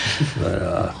help.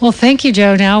 Well, thank you,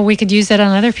 Joe. Now we could use that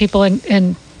on other people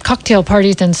in cocktail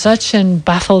parties and such and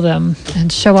baffle them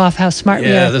and show off how smart we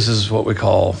Yeah, are. this is what we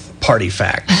call party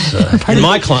facts. In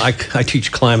my I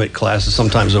teach climate classes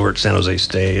sometimes over at San Jose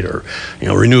State or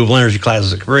renewable energy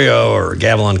classes at Cabrillo or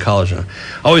Gavilan College. And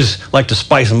I always like to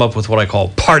spice them up with what I call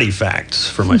party facts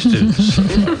for my students. So,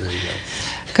 there you go.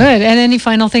 Good. And any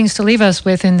final things to leave us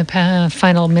with in the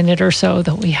final minute or so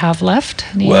that we have left?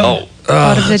 Any Well,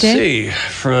 thought of the let's day? see.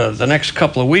 For the next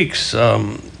couple of weeks,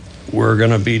 we're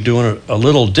going to be doing a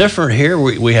little different here.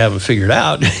 We haven't figured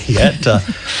out yet.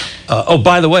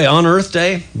 By the way, on Earth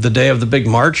Day, the day of the big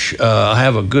march, I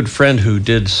have a good friend who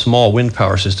did small wind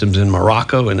power systems in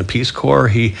Morocco in the Peace Corps.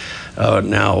 He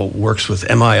now works with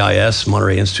MIIS,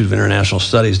 Monterey Institute of International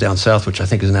Studies down south, which I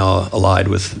think is now allied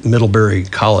with Middlebury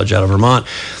College out of Vermont.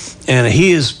 And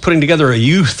he is putting together a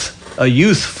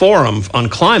youth forum on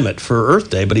climate for Earth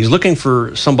Day, but he's looking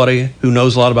for somebody who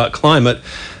knows a lot about climate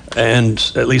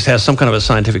and at least has some kind of a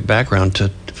scientific background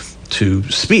to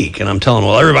speak. And I'm telling him,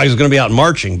 well, everybody's going to be out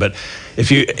marching, but if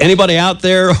anybody out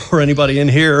there or anybody in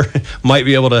here might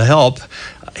be able to help,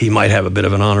 he might have a bit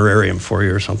of an honorarium for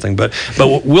you or something. But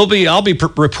I'll be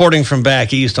reporting from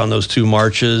back east on those two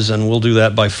marches, and we'll do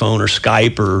that by phone or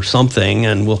Skype or something,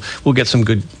 and we'll get some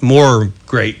more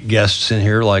great guests in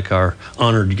here, like our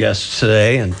honored guests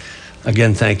today. And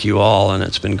again, thank you all, and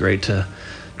it's been great to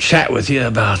chat with you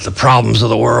about the problems of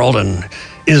the world and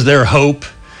is there hope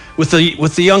with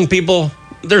the young people.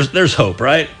 There's hope,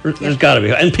 right? There's got to be,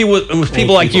 and with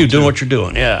people like you doing what you're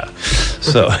doing, yeah.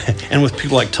 So, and with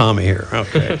people like Tommy here,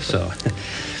 okay. So,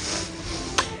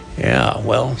 yeah.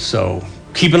 Well, so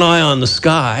keep an eye on the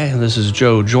sky. This is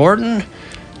Joe Jordan,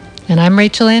 And I'm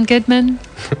Rachel Ann Goodman.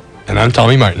 And I'm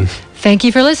Tommy Martin. Thank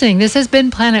you for listening. This has been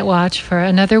Planet Watch for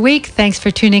another week. Thanks for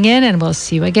tuning in, and we'll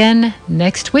see you again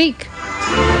next week.